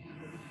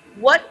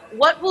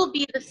 what will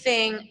be the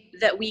thing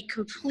that we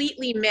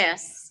completely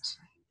missed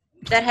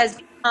that has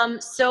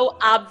become so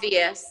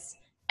obvious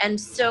and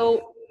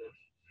so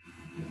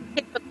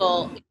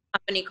typical in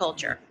company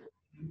culture?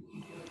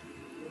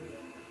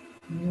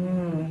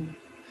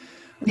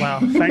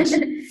 Wow. Thanks,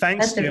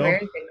 That's Jill. a very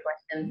good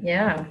question.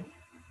 Yeah.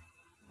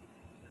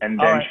 And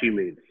then she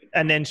leaves.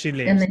 And then she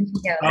leaves. And then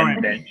she goes.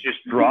 And then just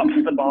drops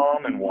the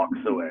bomb and walks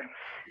away.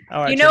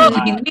 All right,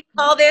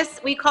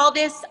 we call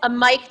this a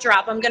mic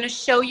drop. I'm going to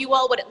show you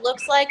all what it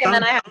looks like, and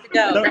then I have to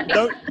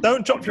go.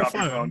 Don't drop your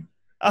phone.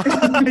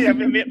 Yeah,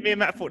 me and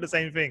Matt thought the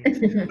same thing.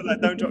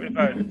 Don't drop your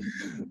phone.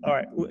 All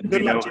right.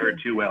 Good luck. You know her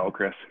too well,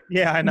 Chris.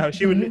 Yeah, I know.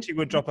 She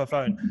would drop her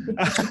phone.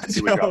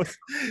 Jill,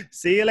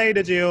 see you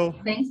later, Jill.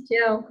 Thanks,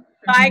 Jill.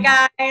 Bye,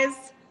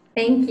 guys.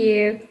 Thank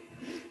you.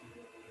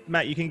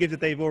 Matt, you can give the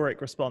Dave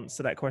Ulrich response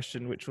to that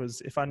question, which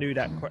was, if I knew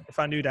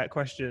that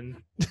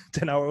question,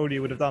 then I already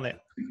would have done it.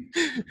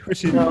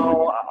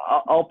 No,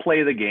 I'll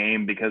play the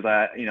game, because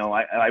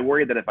I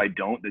worry that if I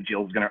don't, that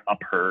Jill's gonna up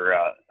her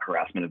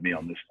harassment of me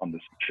on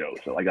this show.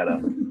 So I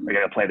gotta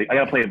play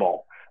the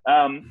ball.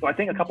 So I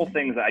think a couple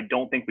things that I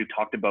don't think we've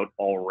talked about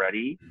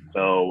already.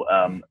 So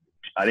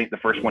I think the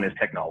first one is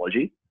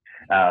technology.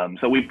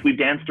 So we've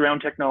danced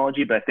around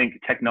technology, but I think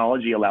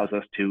technology allows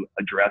us to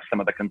address some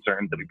of the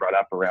concerns that we brought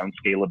up around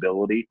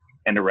scalability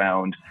and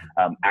around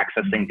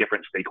accessing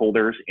different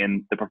stakeholders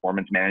in the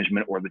performance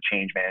management or the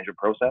change management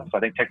process. So I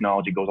think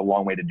technology goes a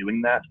long way to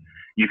doing that.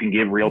 You can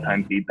give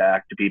real-time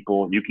feedback to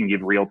people. You can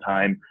give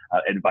real-time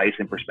advice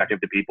and perspective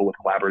to people with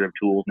collaborative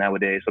tools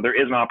nowadays. So there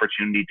is an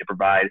opportunity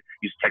to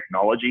use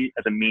technology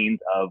as a means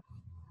of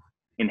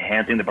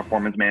enhancing the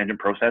performance management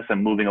process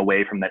and moving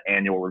away from that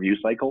annual review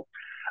cycle.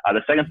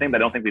 The second thing that I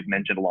don't think we've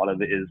mentioned a lot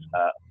of is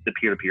the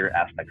peer-to-peer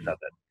aspects of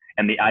it,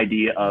 and the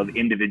idea of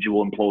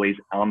individual employees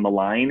on the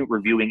line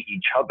reviewing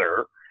each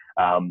other.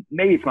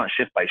 Maybe it's not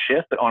shift by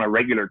shift, but on a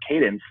regular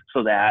cadence,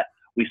 so that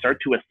we start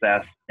to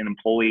assess an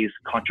employee's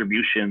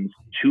contributions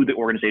to the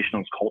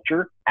organization's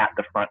culture at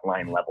the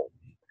frontline level.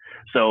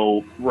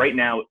 So right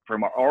now,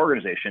 from our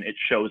organization, it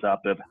shows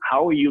up of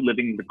how are you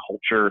living the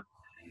culture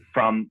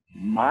from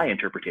my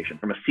interpretation,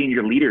 from a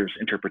senior leader's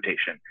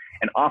interpretation.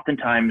 And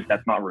oftentimes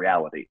that's not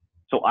reality.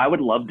 So I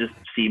would love to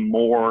see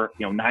more,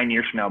 9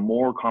 years from now,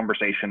 more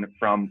conversation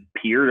from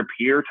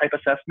peer-to-peer type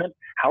assessment.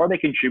 How are they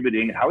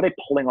contributing? How are they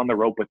pulling on the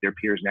rope with their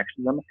peers next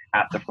to them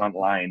at the front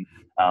line?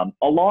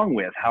 Along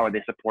with how are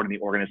they supporting the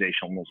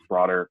organization's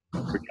broader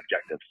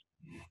objectives?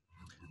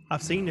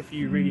 I've seen a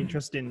few really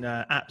interesting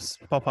apps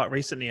pop up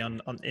recently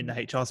in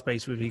the HR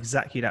space with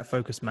exactly that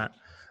focus, Matt,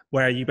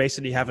 where you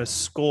basically have a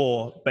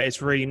score, but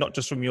it's really not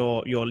just from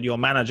your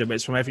manager, but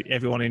it's from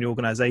everyone in the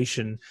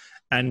organization.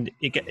 And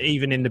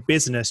even in the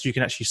business, you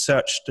can actually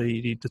search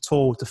the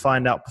tool to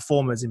find out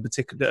performers in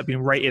particular that have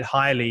been rated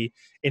highly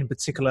in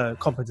particular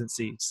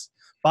competencies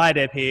by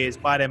their peers,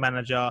 by their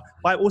manager,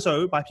 by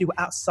people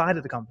outside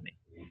of the company.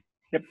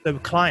 Yep. So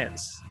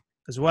clients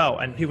as well,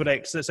 and people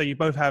so you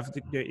both have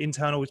the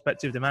internal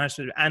perspective, the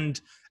management,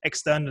 and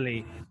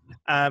externally,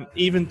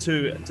 even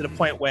to the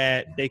point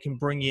where they can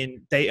bring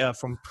in data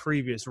from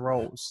previous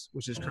roles,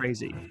 which is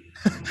crazy.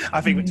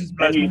 I think, which just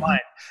blows my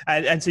mind.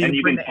 And so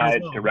you can tie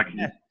it to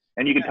recognition.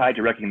 And you can tie it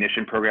to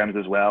recognition programs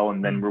as well,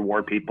 and then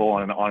reward people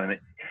on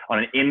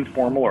an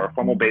informal or a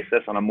formal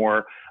basis on a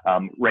more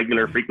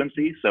regular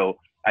frequency. So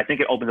I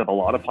think it opens up a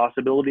lot of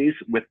possibilities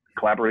with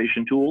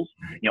collaboration tools.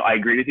 I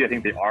agree with you. I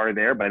think they are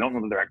there, but I don't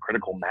know that they're at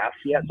critical mass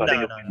yet. So I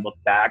think if we look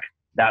back,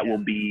 that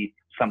will be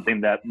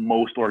something that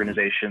most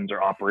organizations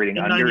are operating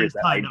under, is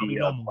that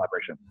idea of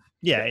collaboration.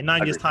 Yeah, in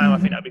 9 years' time, I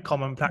think that'd be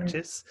common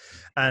practice.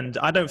 And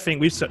I don't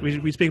think we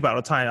speak about it all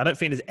the time. I don't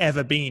think there's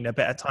ever been a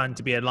better time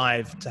to be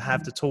alive, to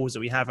have the tools that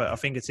we have at our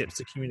fingertips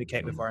to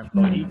communicate with our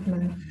employees.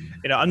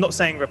 I'm not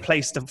saying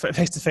replace the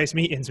face-to-face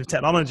meetings with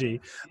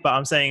technology, but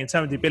I'm saying in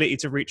terms of the ability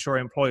to reach your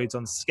employees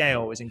on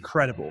scale is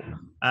incredible.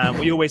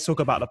 We always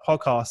talk about the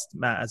podcast,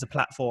 Matt, as a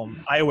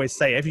platform. I always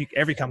say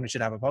every company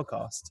should have a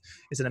podcast.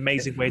 It's an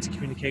amazing way to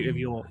communicate with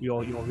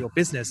your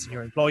business and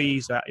your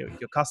employees,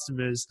 your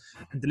customers,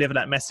 and deliver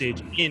that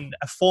message in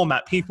a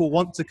format people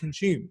want to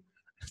consume.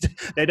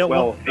 They don't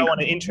want to go on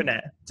the intranet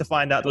to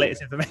find out the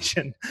latest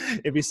information.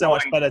 It'd be so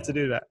much better to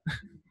do that.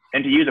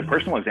 And to use a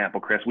personal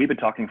example, Chris, we've been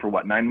talking for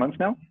 9 months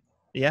now?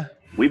 Yeah.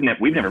 We've never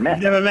met.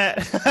 We've never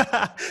met.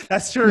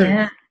 That's true.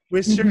 Yeah.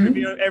 We're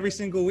strictly every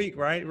single week,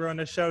 right? We're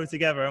on a show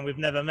together and we've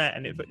never met.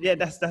 And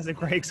that's a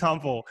great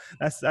example.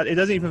 It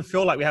doesn't even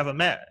feel like we haven't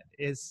met.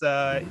 It's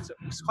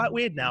quite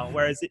weird now.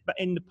 Whereas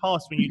in the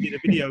past, when you did a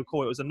video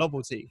call, it was a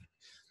novelty.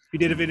 You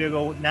did a video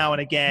call now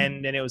and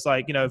again, and it was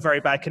like, very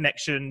bad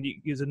connection.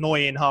 It was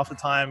annoying half the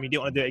time. You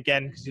didn't want to do it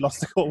again because you lost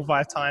the call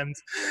 5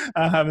 times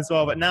as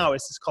well. But now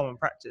it's just common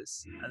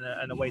practice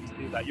and a way to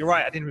do that. You're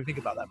right. I didn't even think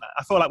about that, Matt.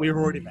 I feel like we've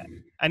already met.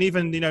 And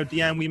even,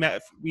 Deanne, we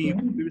met. We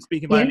were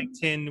speaking by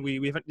LinkedIn.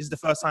 This is the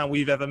first time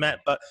we've ever met,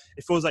 but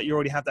it feels like you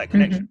already have that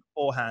connection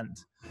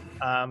beforehand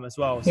as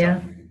well.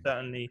 So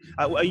certainly.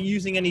 Are you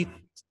using any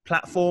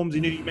platforms?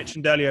 You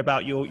mentioned earlier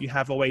about you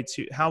have a way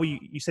to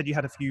you said you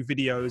had a few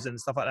videos and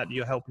stuff like that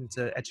you're helping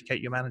to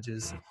educate your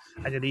managers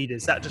and your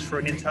leaders. Is that just for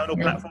an internal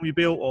platform you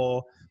built,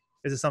 or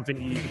is it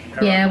something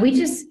we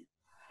just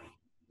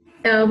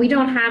we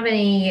don't have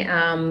any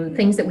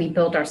things that we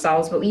built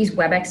ourselves, but we use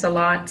WebEx a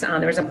lot.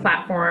 There's a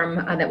platform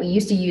that we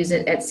used to use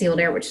at Sealed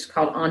Air, which is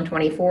called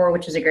On24,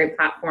 which is a great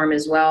platform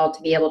as well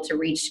to be able to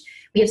reach.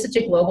 We have such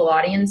a global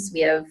audience.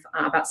 We have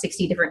about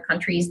 60 different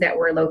countries that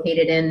we're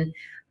located in.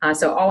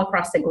 So all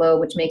across the globe,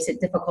 which makes it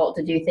difficult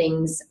to do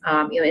things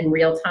in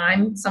real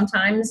time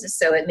sometimes.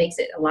 So it makes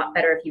it a lot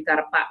better if you've got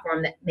a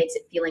platform that makes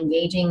it feel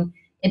engaging,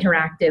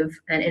 interactive,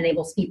 and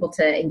enables people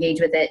to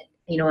engage with it,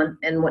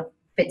 and what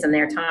fits in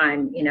their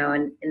time,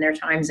 and in their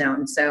time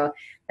zone. So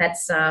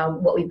that's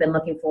what we've been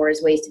looking for,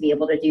 is ways to be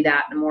able to do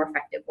that in a more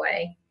effective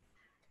way.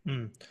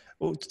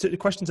 Well, the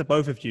question to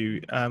both of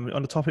you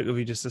on the topic that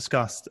we just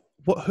discussed.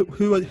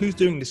 Who's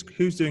doing this?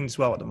 Who's doing this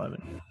well at the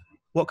moment?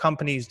 What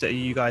companies that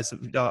you guys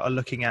are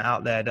looking at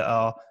out there that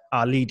are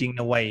leading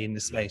the way in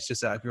this space,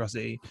 just out of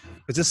curiosity?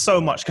 Because there's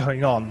so much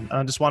going on. And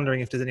I'm just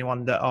wondering if there's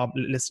anyone that our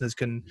listeners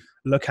can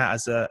look at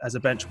as a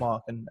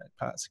benchmark and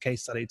perhaps a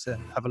case study to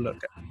have a look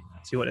at,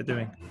 see what they're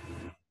doing.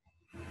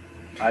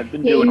 I've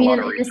been doing a lot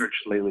of research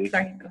lately.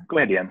 Sorry. Go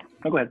ahead, Deanne.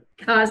 No, go ahead.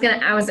 I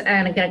was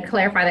gonna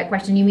clarify that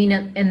question. You mean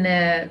in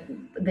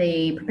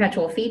the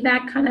perpetual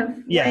feedback kind of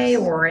way,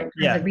 or in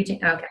terms of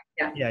reaching? Okay.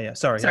 Yeah.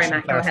 Sorry,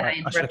 Matt. Go ahead.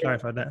 I should have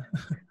clarified that.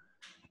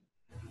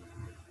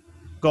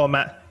 Go on,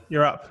 Matt.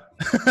 You're up.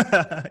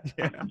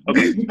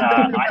 Okay.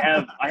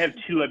 I have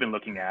 2 I've been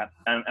looking at,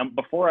 and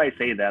before I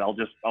say that,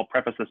 I'll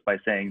preface this by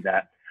saying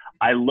that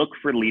I look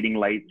for leading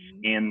lights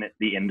in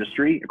the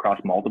industry across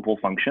multiple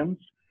functions,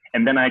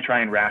 and then I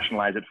try and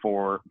rationalize it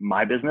for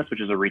my business,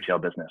 which is a retail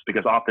business,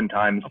 because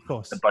oftentimes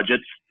the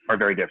budgets are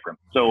very different.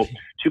 So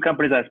 2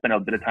 companies I've spent a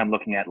bit of time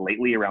looking at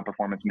lately around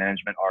performance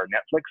management are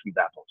Netflix and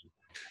Zappos.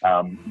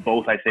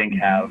 Both, I think,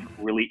 have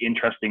really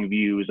interesting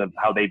views of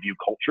how they view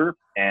culture.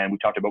 And we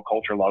talked about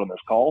culture a lot on this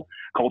call.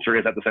 Culture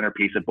is at the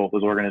centerpiece of both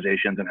those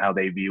organizations and how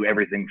they view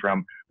everything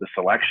from the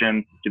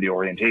selection to the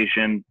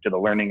orientation to the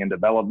learning and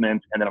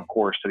development. And then, of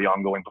course, to the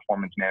ongoing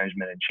performance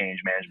management and change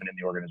management in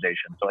the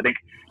organization. So I think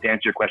to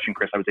answer your question,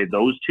 Chris, I would say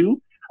those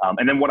two.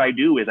 And then what I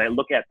do is I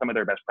look at some of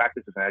their best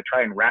practices and I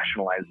try and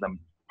rationalize them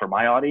for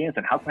my audience.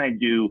 And how can I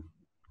do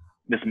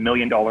this $1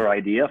 million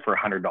idea for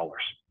 $100?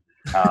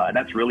 And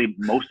that's really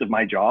most of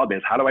my job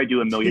is how do I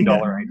do $1 million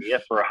idea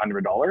for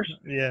 $100?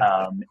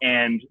 Yeah.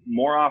 And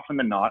more often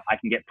than not, I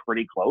can get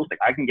pretty close. Like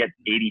I can get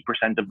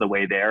 80% of the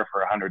way there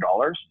for $100,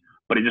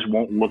 but it just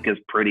won't look as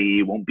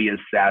pretty, won't be as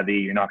savvy.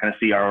 You're not going to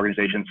see our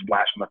organization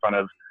splash on the front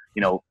of,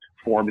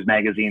 Forbes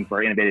magazine for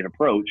our innovative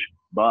approach,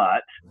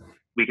 but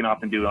we can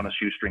often do it on a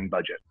shoestring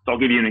budget. So I'll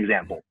give you an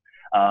example.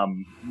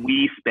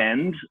 We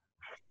spend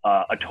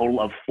a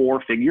total of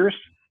four figures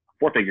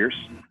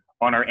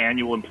on our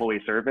annual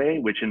employee survey,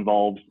 which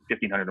involves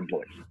 1,500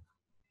 employees.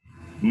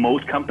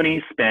 Most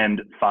companies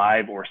spend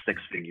 5 or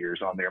 6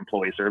 figures on their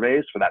employee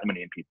surveys for that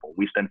many people.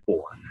 We spend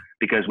 4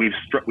 because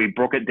we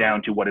broke it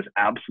down to what is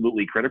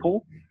absolutely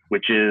critical,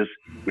 which is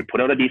we put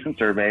out a decent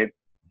survey,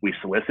 we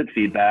solicit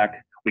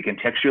feedback, we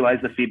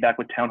contextualize the feedback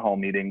with town hall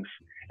meetings,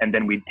 and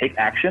then we take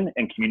action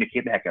and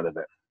communicate the heck out of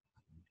it.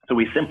 So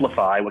we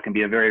simplify what can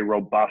be a very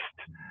robust,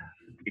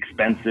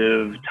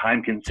 expensive,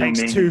 time-consuming.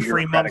 Takes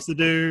 2-3 months to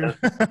do.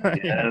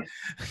 Yes.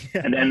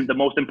 And then the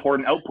most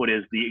important output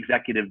is the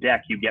executive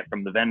deck you get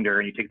from the vendor,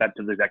 and you take that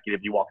to the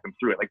executive, you walk them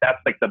through it. Like that's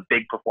like the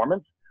big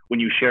performance.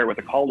 When you share it with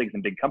the colleagues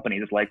in big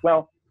companies, it's like,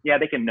 well, yeah,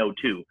 they can know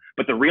too.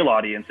 But the real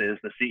audience is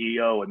the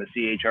CEO and the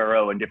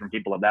CHRO and different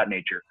people of that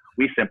nature.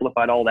 We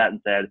simplified all that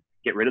and said,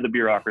 get rid of the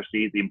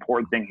bureaucracy. The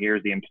important thing here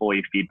is the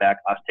employee feedback,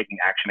 us taking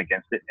action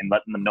against it and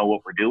letting them know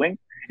what we're doing.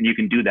 And you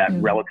can do that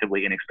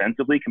relatively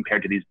inexpensively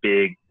compared to these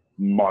big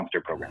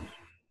monster programs.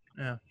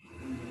 Yeah,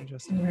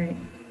 interesting.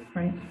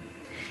 Right.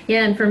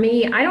 Yeah, and for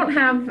me, I don't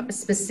have a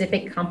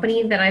specific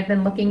company that I've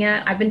been looking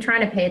at. I've been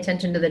trying to pay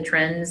attention to the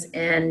trends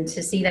and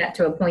to see that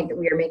to a point that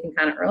we were making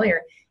kind of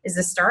earlier is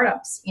the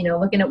startups,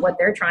 looking at what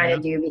they're trying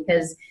to do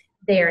because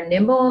they are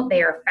nimble,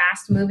 they are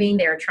fast moving,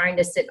 they are trying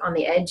to sit on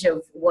the edge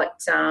of what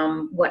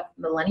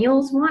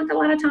millennials want a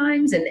lot of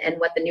times and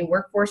what the new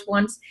workforce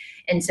wants.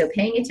 And so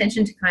paying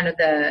attention to kind of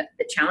the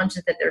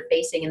challenges that they're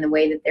facing and the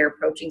way that they're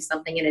approaching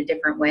something in a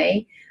different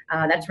way,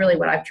 that's really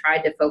what I've tried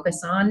to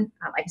focus on.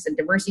 Like I said,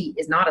 Diversey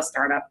is not a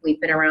startup. We've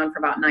been around for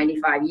about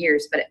 95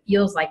 years, but it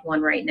feels like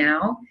one right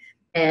now.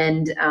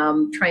 And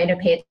trying to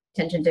pay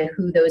attention to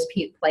who those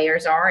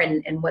players are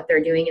and what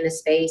they're doing in the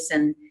space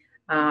and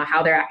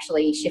how they're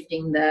actually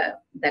shifting the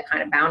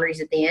kind of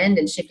boundaries at the end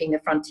and shifting the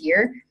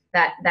frontier.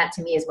 That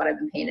to me is what I've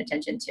been paying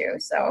attention to.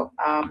 So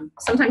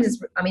sometimes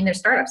they're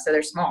startups, so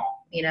they're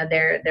small,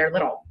 they're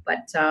little,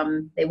 but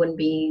they wouldn't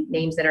be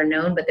names that are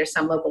known, but there's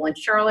some local in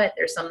Charlotte.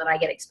 There's some that I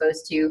get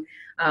exposed to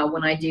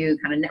when I do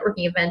kind of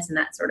networking events and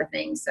that sort of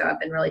thing. So I've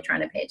been really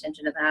trying to pay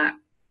attention to that.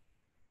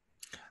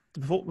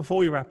 Before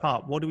we wrap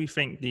up, what do we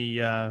think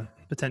the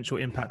potential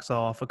impacts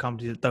are for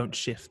companies that don't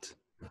shift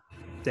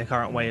their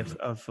current way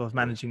of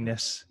managing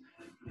this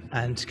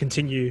and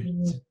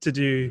continue to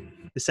do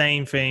the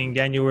same thing,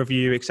 the annual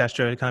review,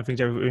 etc., the kind of things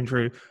they're going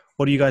through?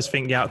 What do you guys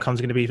think the outcomes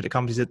are going to be for the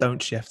companies that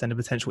don't shift and the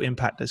potential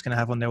impact that's going to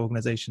have on their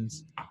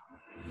organizations?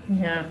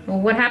 Yeah.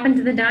 Well, what happened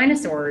to the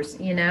dinosaurs?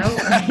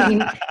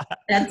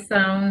 That's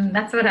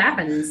what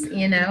happens.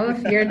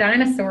 If you're a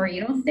dinosaur,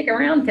 you don't stick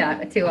around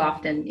too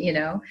often.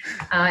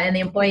 And the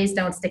employees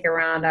don't stick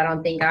around. I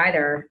don't think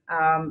either.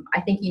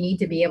 I think you need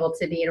to be able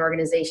to be an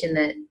organization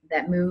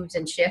that moves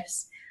and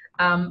shifts.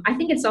 I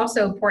think it's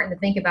also important to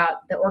think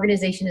about the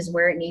organization is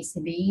where it needs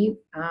to be.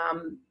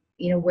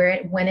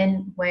 When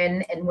and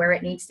where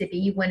it needs to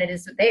be when it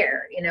is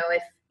there.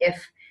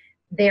 If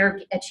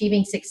they're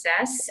achieving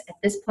success at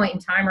this point in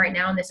time right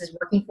now, and this is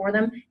working for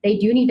them, they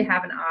do need to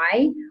have an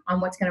eye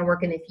on what's going to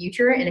work in the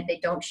future. And if they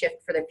don't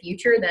shift for the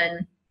future,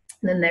 then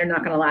they're not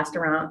going to last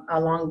around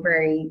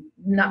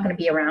not going to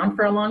be around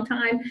for a long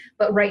time.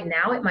 But right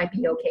now it might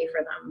be okay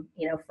for them,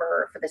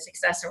 for the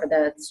success or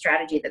the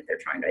strategy that they're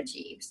trying to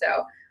achieve.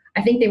 So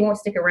I think they won't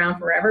stick around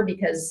forever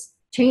because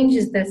change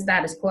is the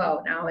status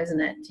quo now,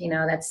 isn't it?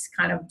 That's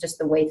kind of just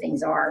the way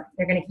things are.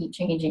 They're going to keep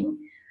changing.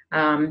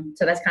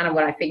 So that's kind of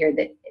what I figured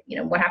that,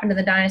 what happened to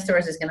the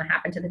dinosaurs is going to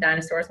happen to the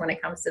dinosaurs when it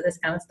comes to this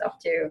kind of stuff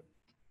too.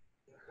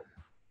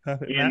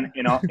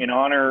 In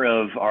honor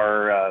of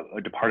our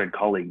departed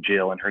colleague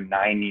Jill and her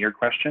 9-year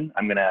question,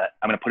 I'm gonna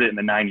put it in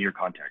the 9-year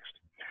context.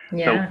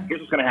 Yeah. So here's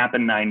what's going to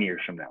happen 9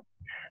 years from now.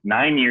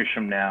 9 years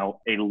from now,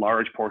 a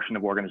large portion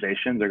of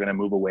organizations are going to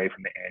move away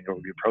from the annual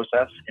review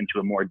process into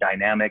a more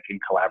dynamic and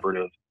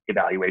collaborative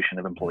evaluation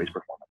of employees'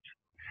 performance.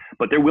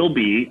 But there will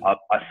be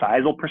a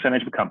sizable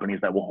percentage of companies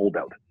that will hold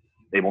out.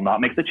 They will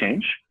not make the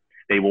change.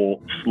 They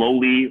will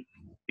slowly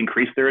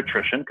increase their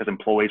attrition because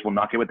employees will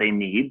not get what they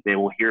need. They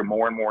will hear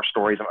more and more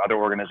stories of other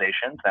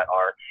organizations that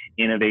are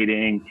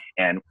innovating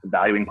and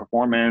valuing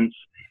performance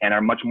and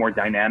are much more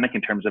dynamic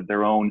in terms of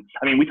their own.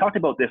 We talked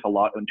about this a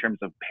lot in terms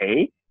of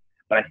pay,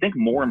 But I think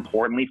more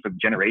importantly for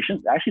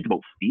generations, actually it's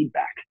about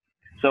feedback.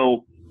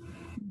 So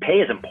pay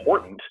is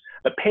important,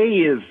 but pay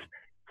is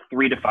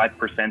 3 to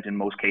 5% in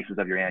most cases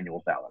of your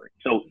annual salary.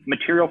 So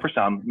material for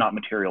some, not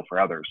material for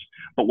others.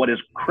 But what is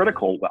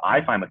critical, what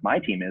I find with my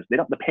team is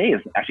the pay is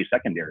actually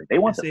secondary. They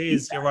want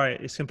You're right.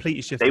 It's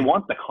completely shifted. They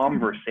want the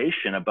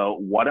conversation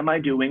about what am I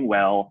doing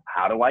well?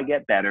 How do I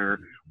get better?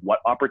 What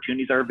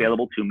opportunities are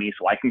available to me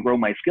so I can grow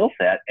my skill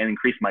set and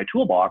increase my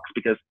toolbox?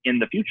 Because in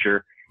the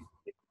future,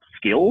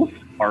 skills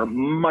are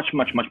much,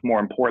 much, much more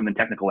important than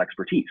technical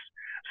expertise.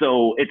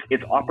 So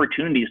it's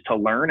opportunities to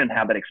learn and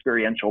have that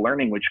experiential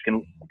learning, which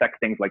can affect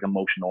things like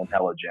emotional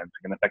intelligence.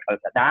 Can affect,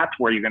 that's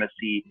where you're going to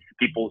see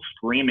people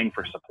screaming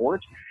for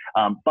support.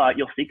 But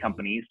you'll see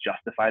companies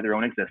justify their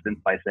own existence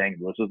by saying,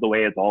 this is the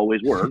way it's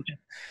always worked.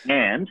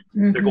 And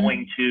they're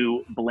going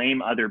to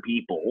blame other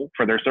people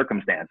for their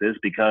circumstances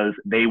because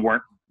they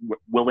weren't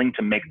willing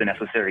to make the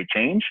necessary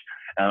change.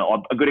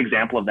 A good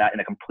example of that in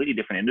a completely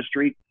different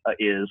industry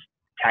is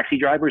taxi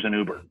drivers and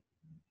Uber.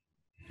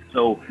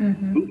 So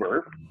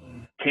Uber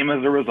came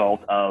as a result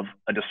of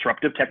a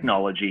disruptive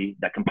technology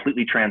that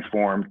completely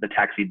transformed the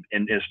taxi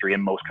industry in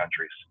most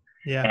countries.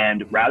 Yeah.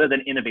 And rather than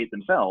innovate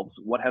themselves,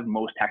 what have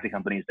most taxi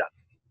companies done?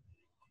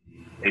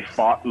 They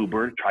fought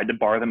Uber, tried to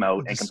bar them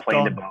out, and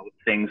complained about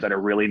things that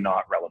are really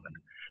not relevant.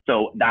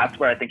 So that's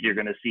where I think you're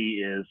going to see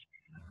is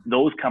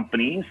those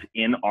companies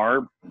in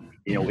our,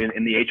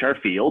 in the HR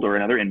field or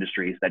in other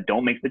industries that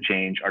don't make the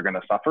change are going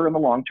to suffer in the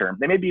long term.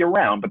 They may be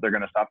around, but they're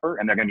going to suffer,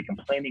 and they're going to be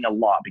complaining a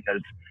lot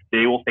because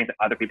they will think that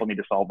other people need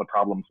to solve the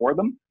problem for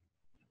them.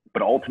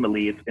 But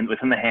ultimately, it's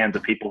within the hands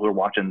of people who are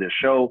watching this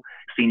show,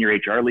 senior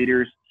HR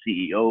leaders,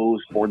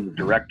 CEOs, boards of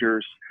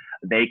directors.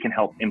 They can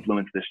help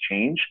influence this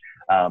change.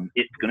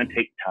 It's going to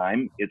take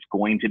time. It's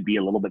going to be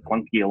a little bit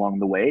clunky along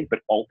the way, but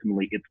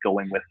ultimately it's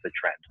going with the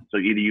trend. So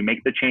either you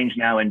make the change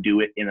now and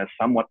do it in a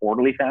somewhat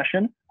orderly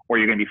fashion, or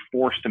you're going to be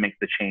forced to make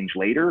the change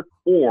later,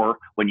 or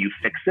when you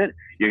fix it,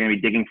 you're going to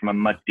be digging from a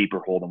much deeper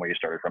hole than where you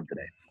started from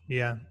today.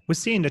 Yeah, we're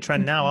seeing the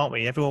trend now, aren't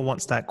we? Everyone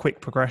wants that quick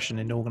progression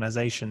in the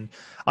organization.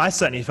 I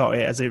certainly felt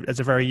it as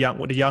a very young,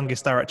 the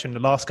youngest director in the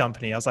last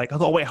company. I was like, I've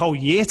got to wait a whole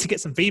year to get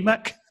some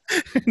feedback.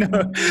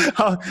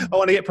 I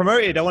want to get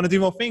promoted. I want to do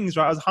more things,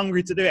 right? I was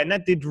hungry to do it. And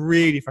that did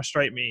really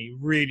frustrate me,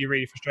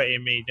 really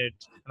frustrated me. And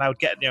I would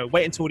get,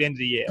 wait until the end of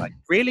the year. Like,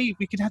 really?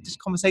 We could have this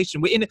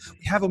conversation. We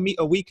have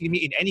a weekly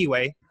meeting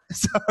anyway.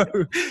 So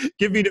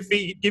give me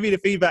the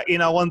feedback in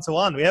our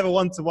one-to-one. We have a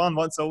one-to-one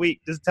once a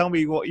week. Just tell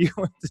me what you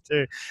want to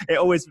do. It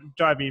always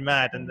drives me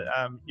mad. And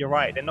you're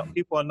right.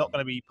 People are not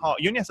going to be part.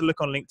 You only have to look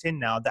on LinkedIn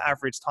now. The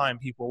average time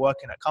people are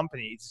working at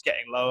companies is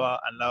getting lower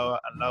and lower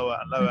and lower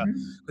and lower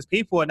because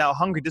people are now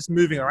hungry, just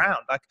moving around.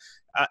 Like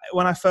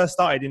when I first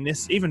started in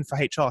this, even for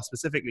HR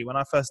specifically, when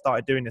I first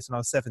started doing this when I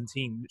was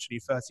 17, literally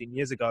 13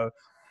 years ago,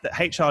 the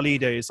HR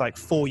leader is like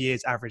 4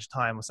 years average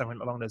time or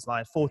something along those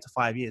lines, 4 to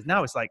 5 years.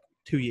 Now it's like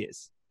 2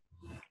 years.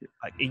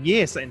 Like a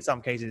year in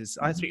some cases.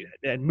 I think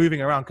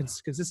moving around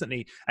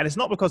consistently, and it's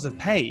not because of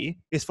pay;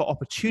 it's for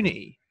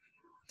opportunity.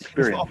 It's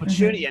for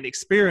opportunity and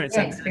experience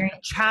and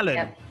challenge.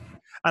 Yep.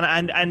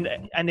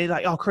 And they're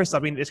like, oh, Chris,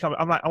 I've been this company.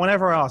 I'm like,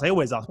 whenever I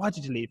always ask, why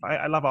did you leave?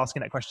 I love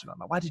asking that question. I'm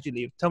like, why did you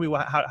leave? Tell me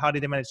how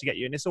did they manage to get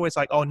you? And it's always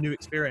like, oh, new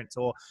experience,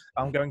 or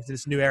I'm going to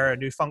this new area, a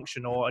new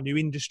function, or a new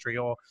industry,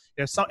 or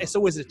it's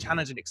always a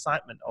challenge and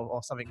excitement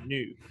of something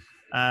new.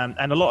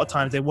 And a lot of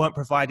times they weren't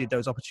provided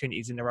those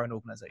opportunities in their own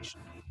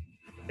organization.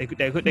 They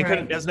couldn't.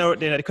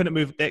 They couldn't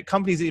move.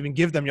 Companies didn't even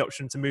give them the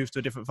option to move to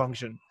a different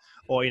function,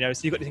 or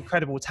so you've got this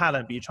incredible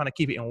talent, but you're trying to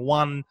keep it in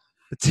one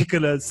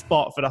particular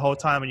spot for the whole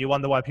time, and you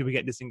wonder why people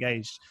get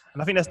disengaged.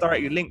 And I think that's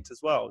directly linked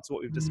as well to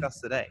what we've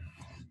discussed today.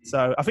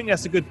 So I think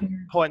that's a good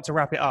point to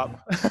wrap it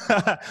up.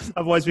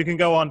 Otherwise, we can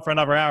go on for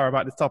another hour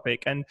about this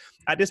topic. And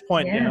at this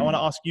point, I want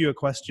to ask you a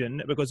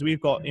question because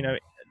we've got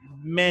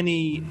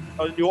many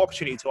your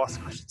opportunity to ask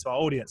questions to our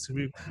audience.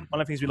 One of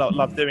the things we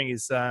love doing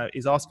is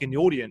asking the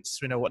audience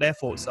what their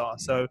thoughts are.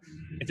 So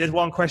if there's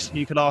one question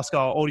you could ask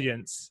our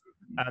audience,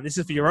 this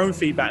is for your own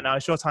feedback now,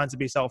 it's your time to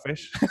be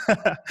selfish.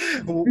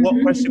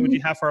 What question would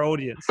you have for our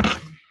audience?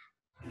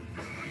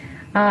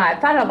 I've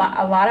thought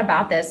a lot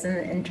about this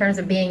in terms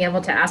of being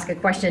able to ask a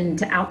question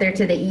out there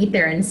to the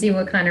ether and see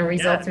what kind of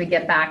results we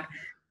get back.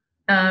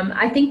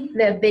 I think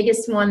the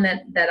biggest one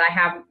that I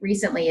have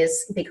recently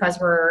is because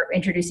we're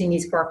introducing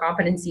these core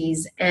competencies,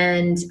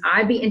 and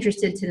I'd be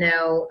interested to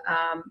know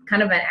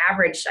kind of an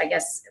average, I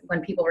guess,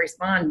 when people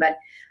respond, but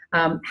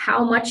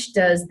how much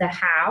does the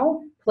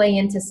how play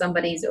into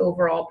somebody's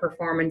overall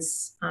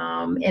performance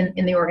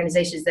in the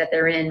organizations that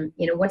they're in?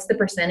 What's the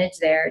percentage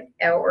there,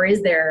 or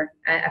is there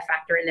a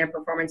factor in their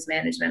performance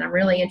management? I'm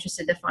really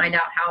interested to find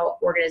out how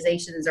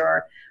organizations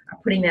are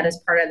putting that as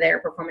part of their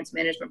performance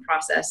management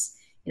process.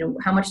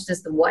 How much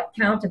does the what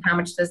count and how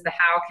much does the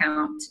how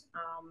count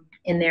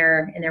in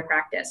their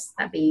practice?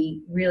 That'd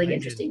be really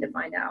interesting to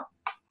find out.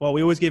 Well,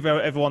 we always give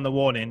everyone the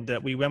warning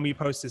that when we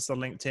post this on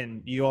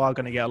LinkedIn, you are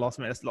going to get a lot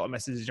of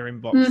messages in your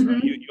inbox.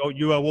 So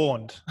you are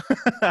warned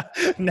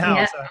now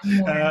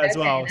as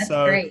well. That's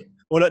great.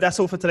 Well, look, that's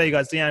all for today,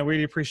 guys. Deanne,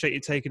 really appreciate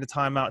you taking the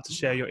time out to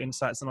share your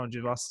insights and knowledge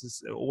with us.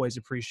 It's always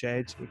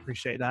appreciated. We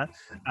appreciate that.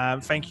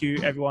 Thank you,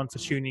 everyone, for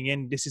tuning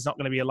in. This is not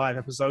going to be a live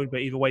episode,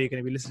 but either way, you're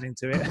going to be listening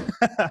to it.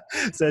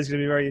 So it's going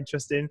to be very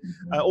interesting.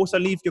 Also,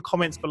 leave your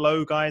comments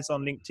below, guys,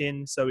 on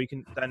LinkedIn, so we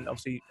can then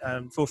obviously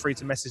feel free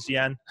to message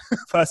Deanne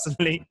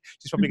personally.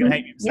 She's probably going to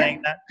hate me for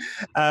saying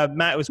that.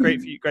 Matt, it was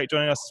great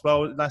joining us as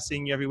well. Nice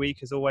seeing you every week,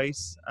 as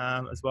always.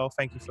 As well,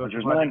 thank you for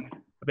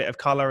a bit of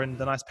color and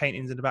the nice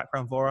paintings in the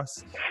background for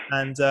us.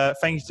 And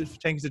thanks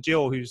to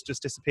Jill, who's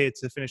just disappeared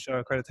to finish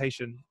her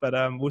accreditation. But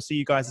we'll see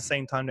you guys the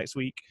same time next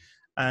week.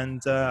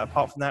 And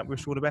apart from that,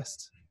 wish you all the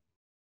best.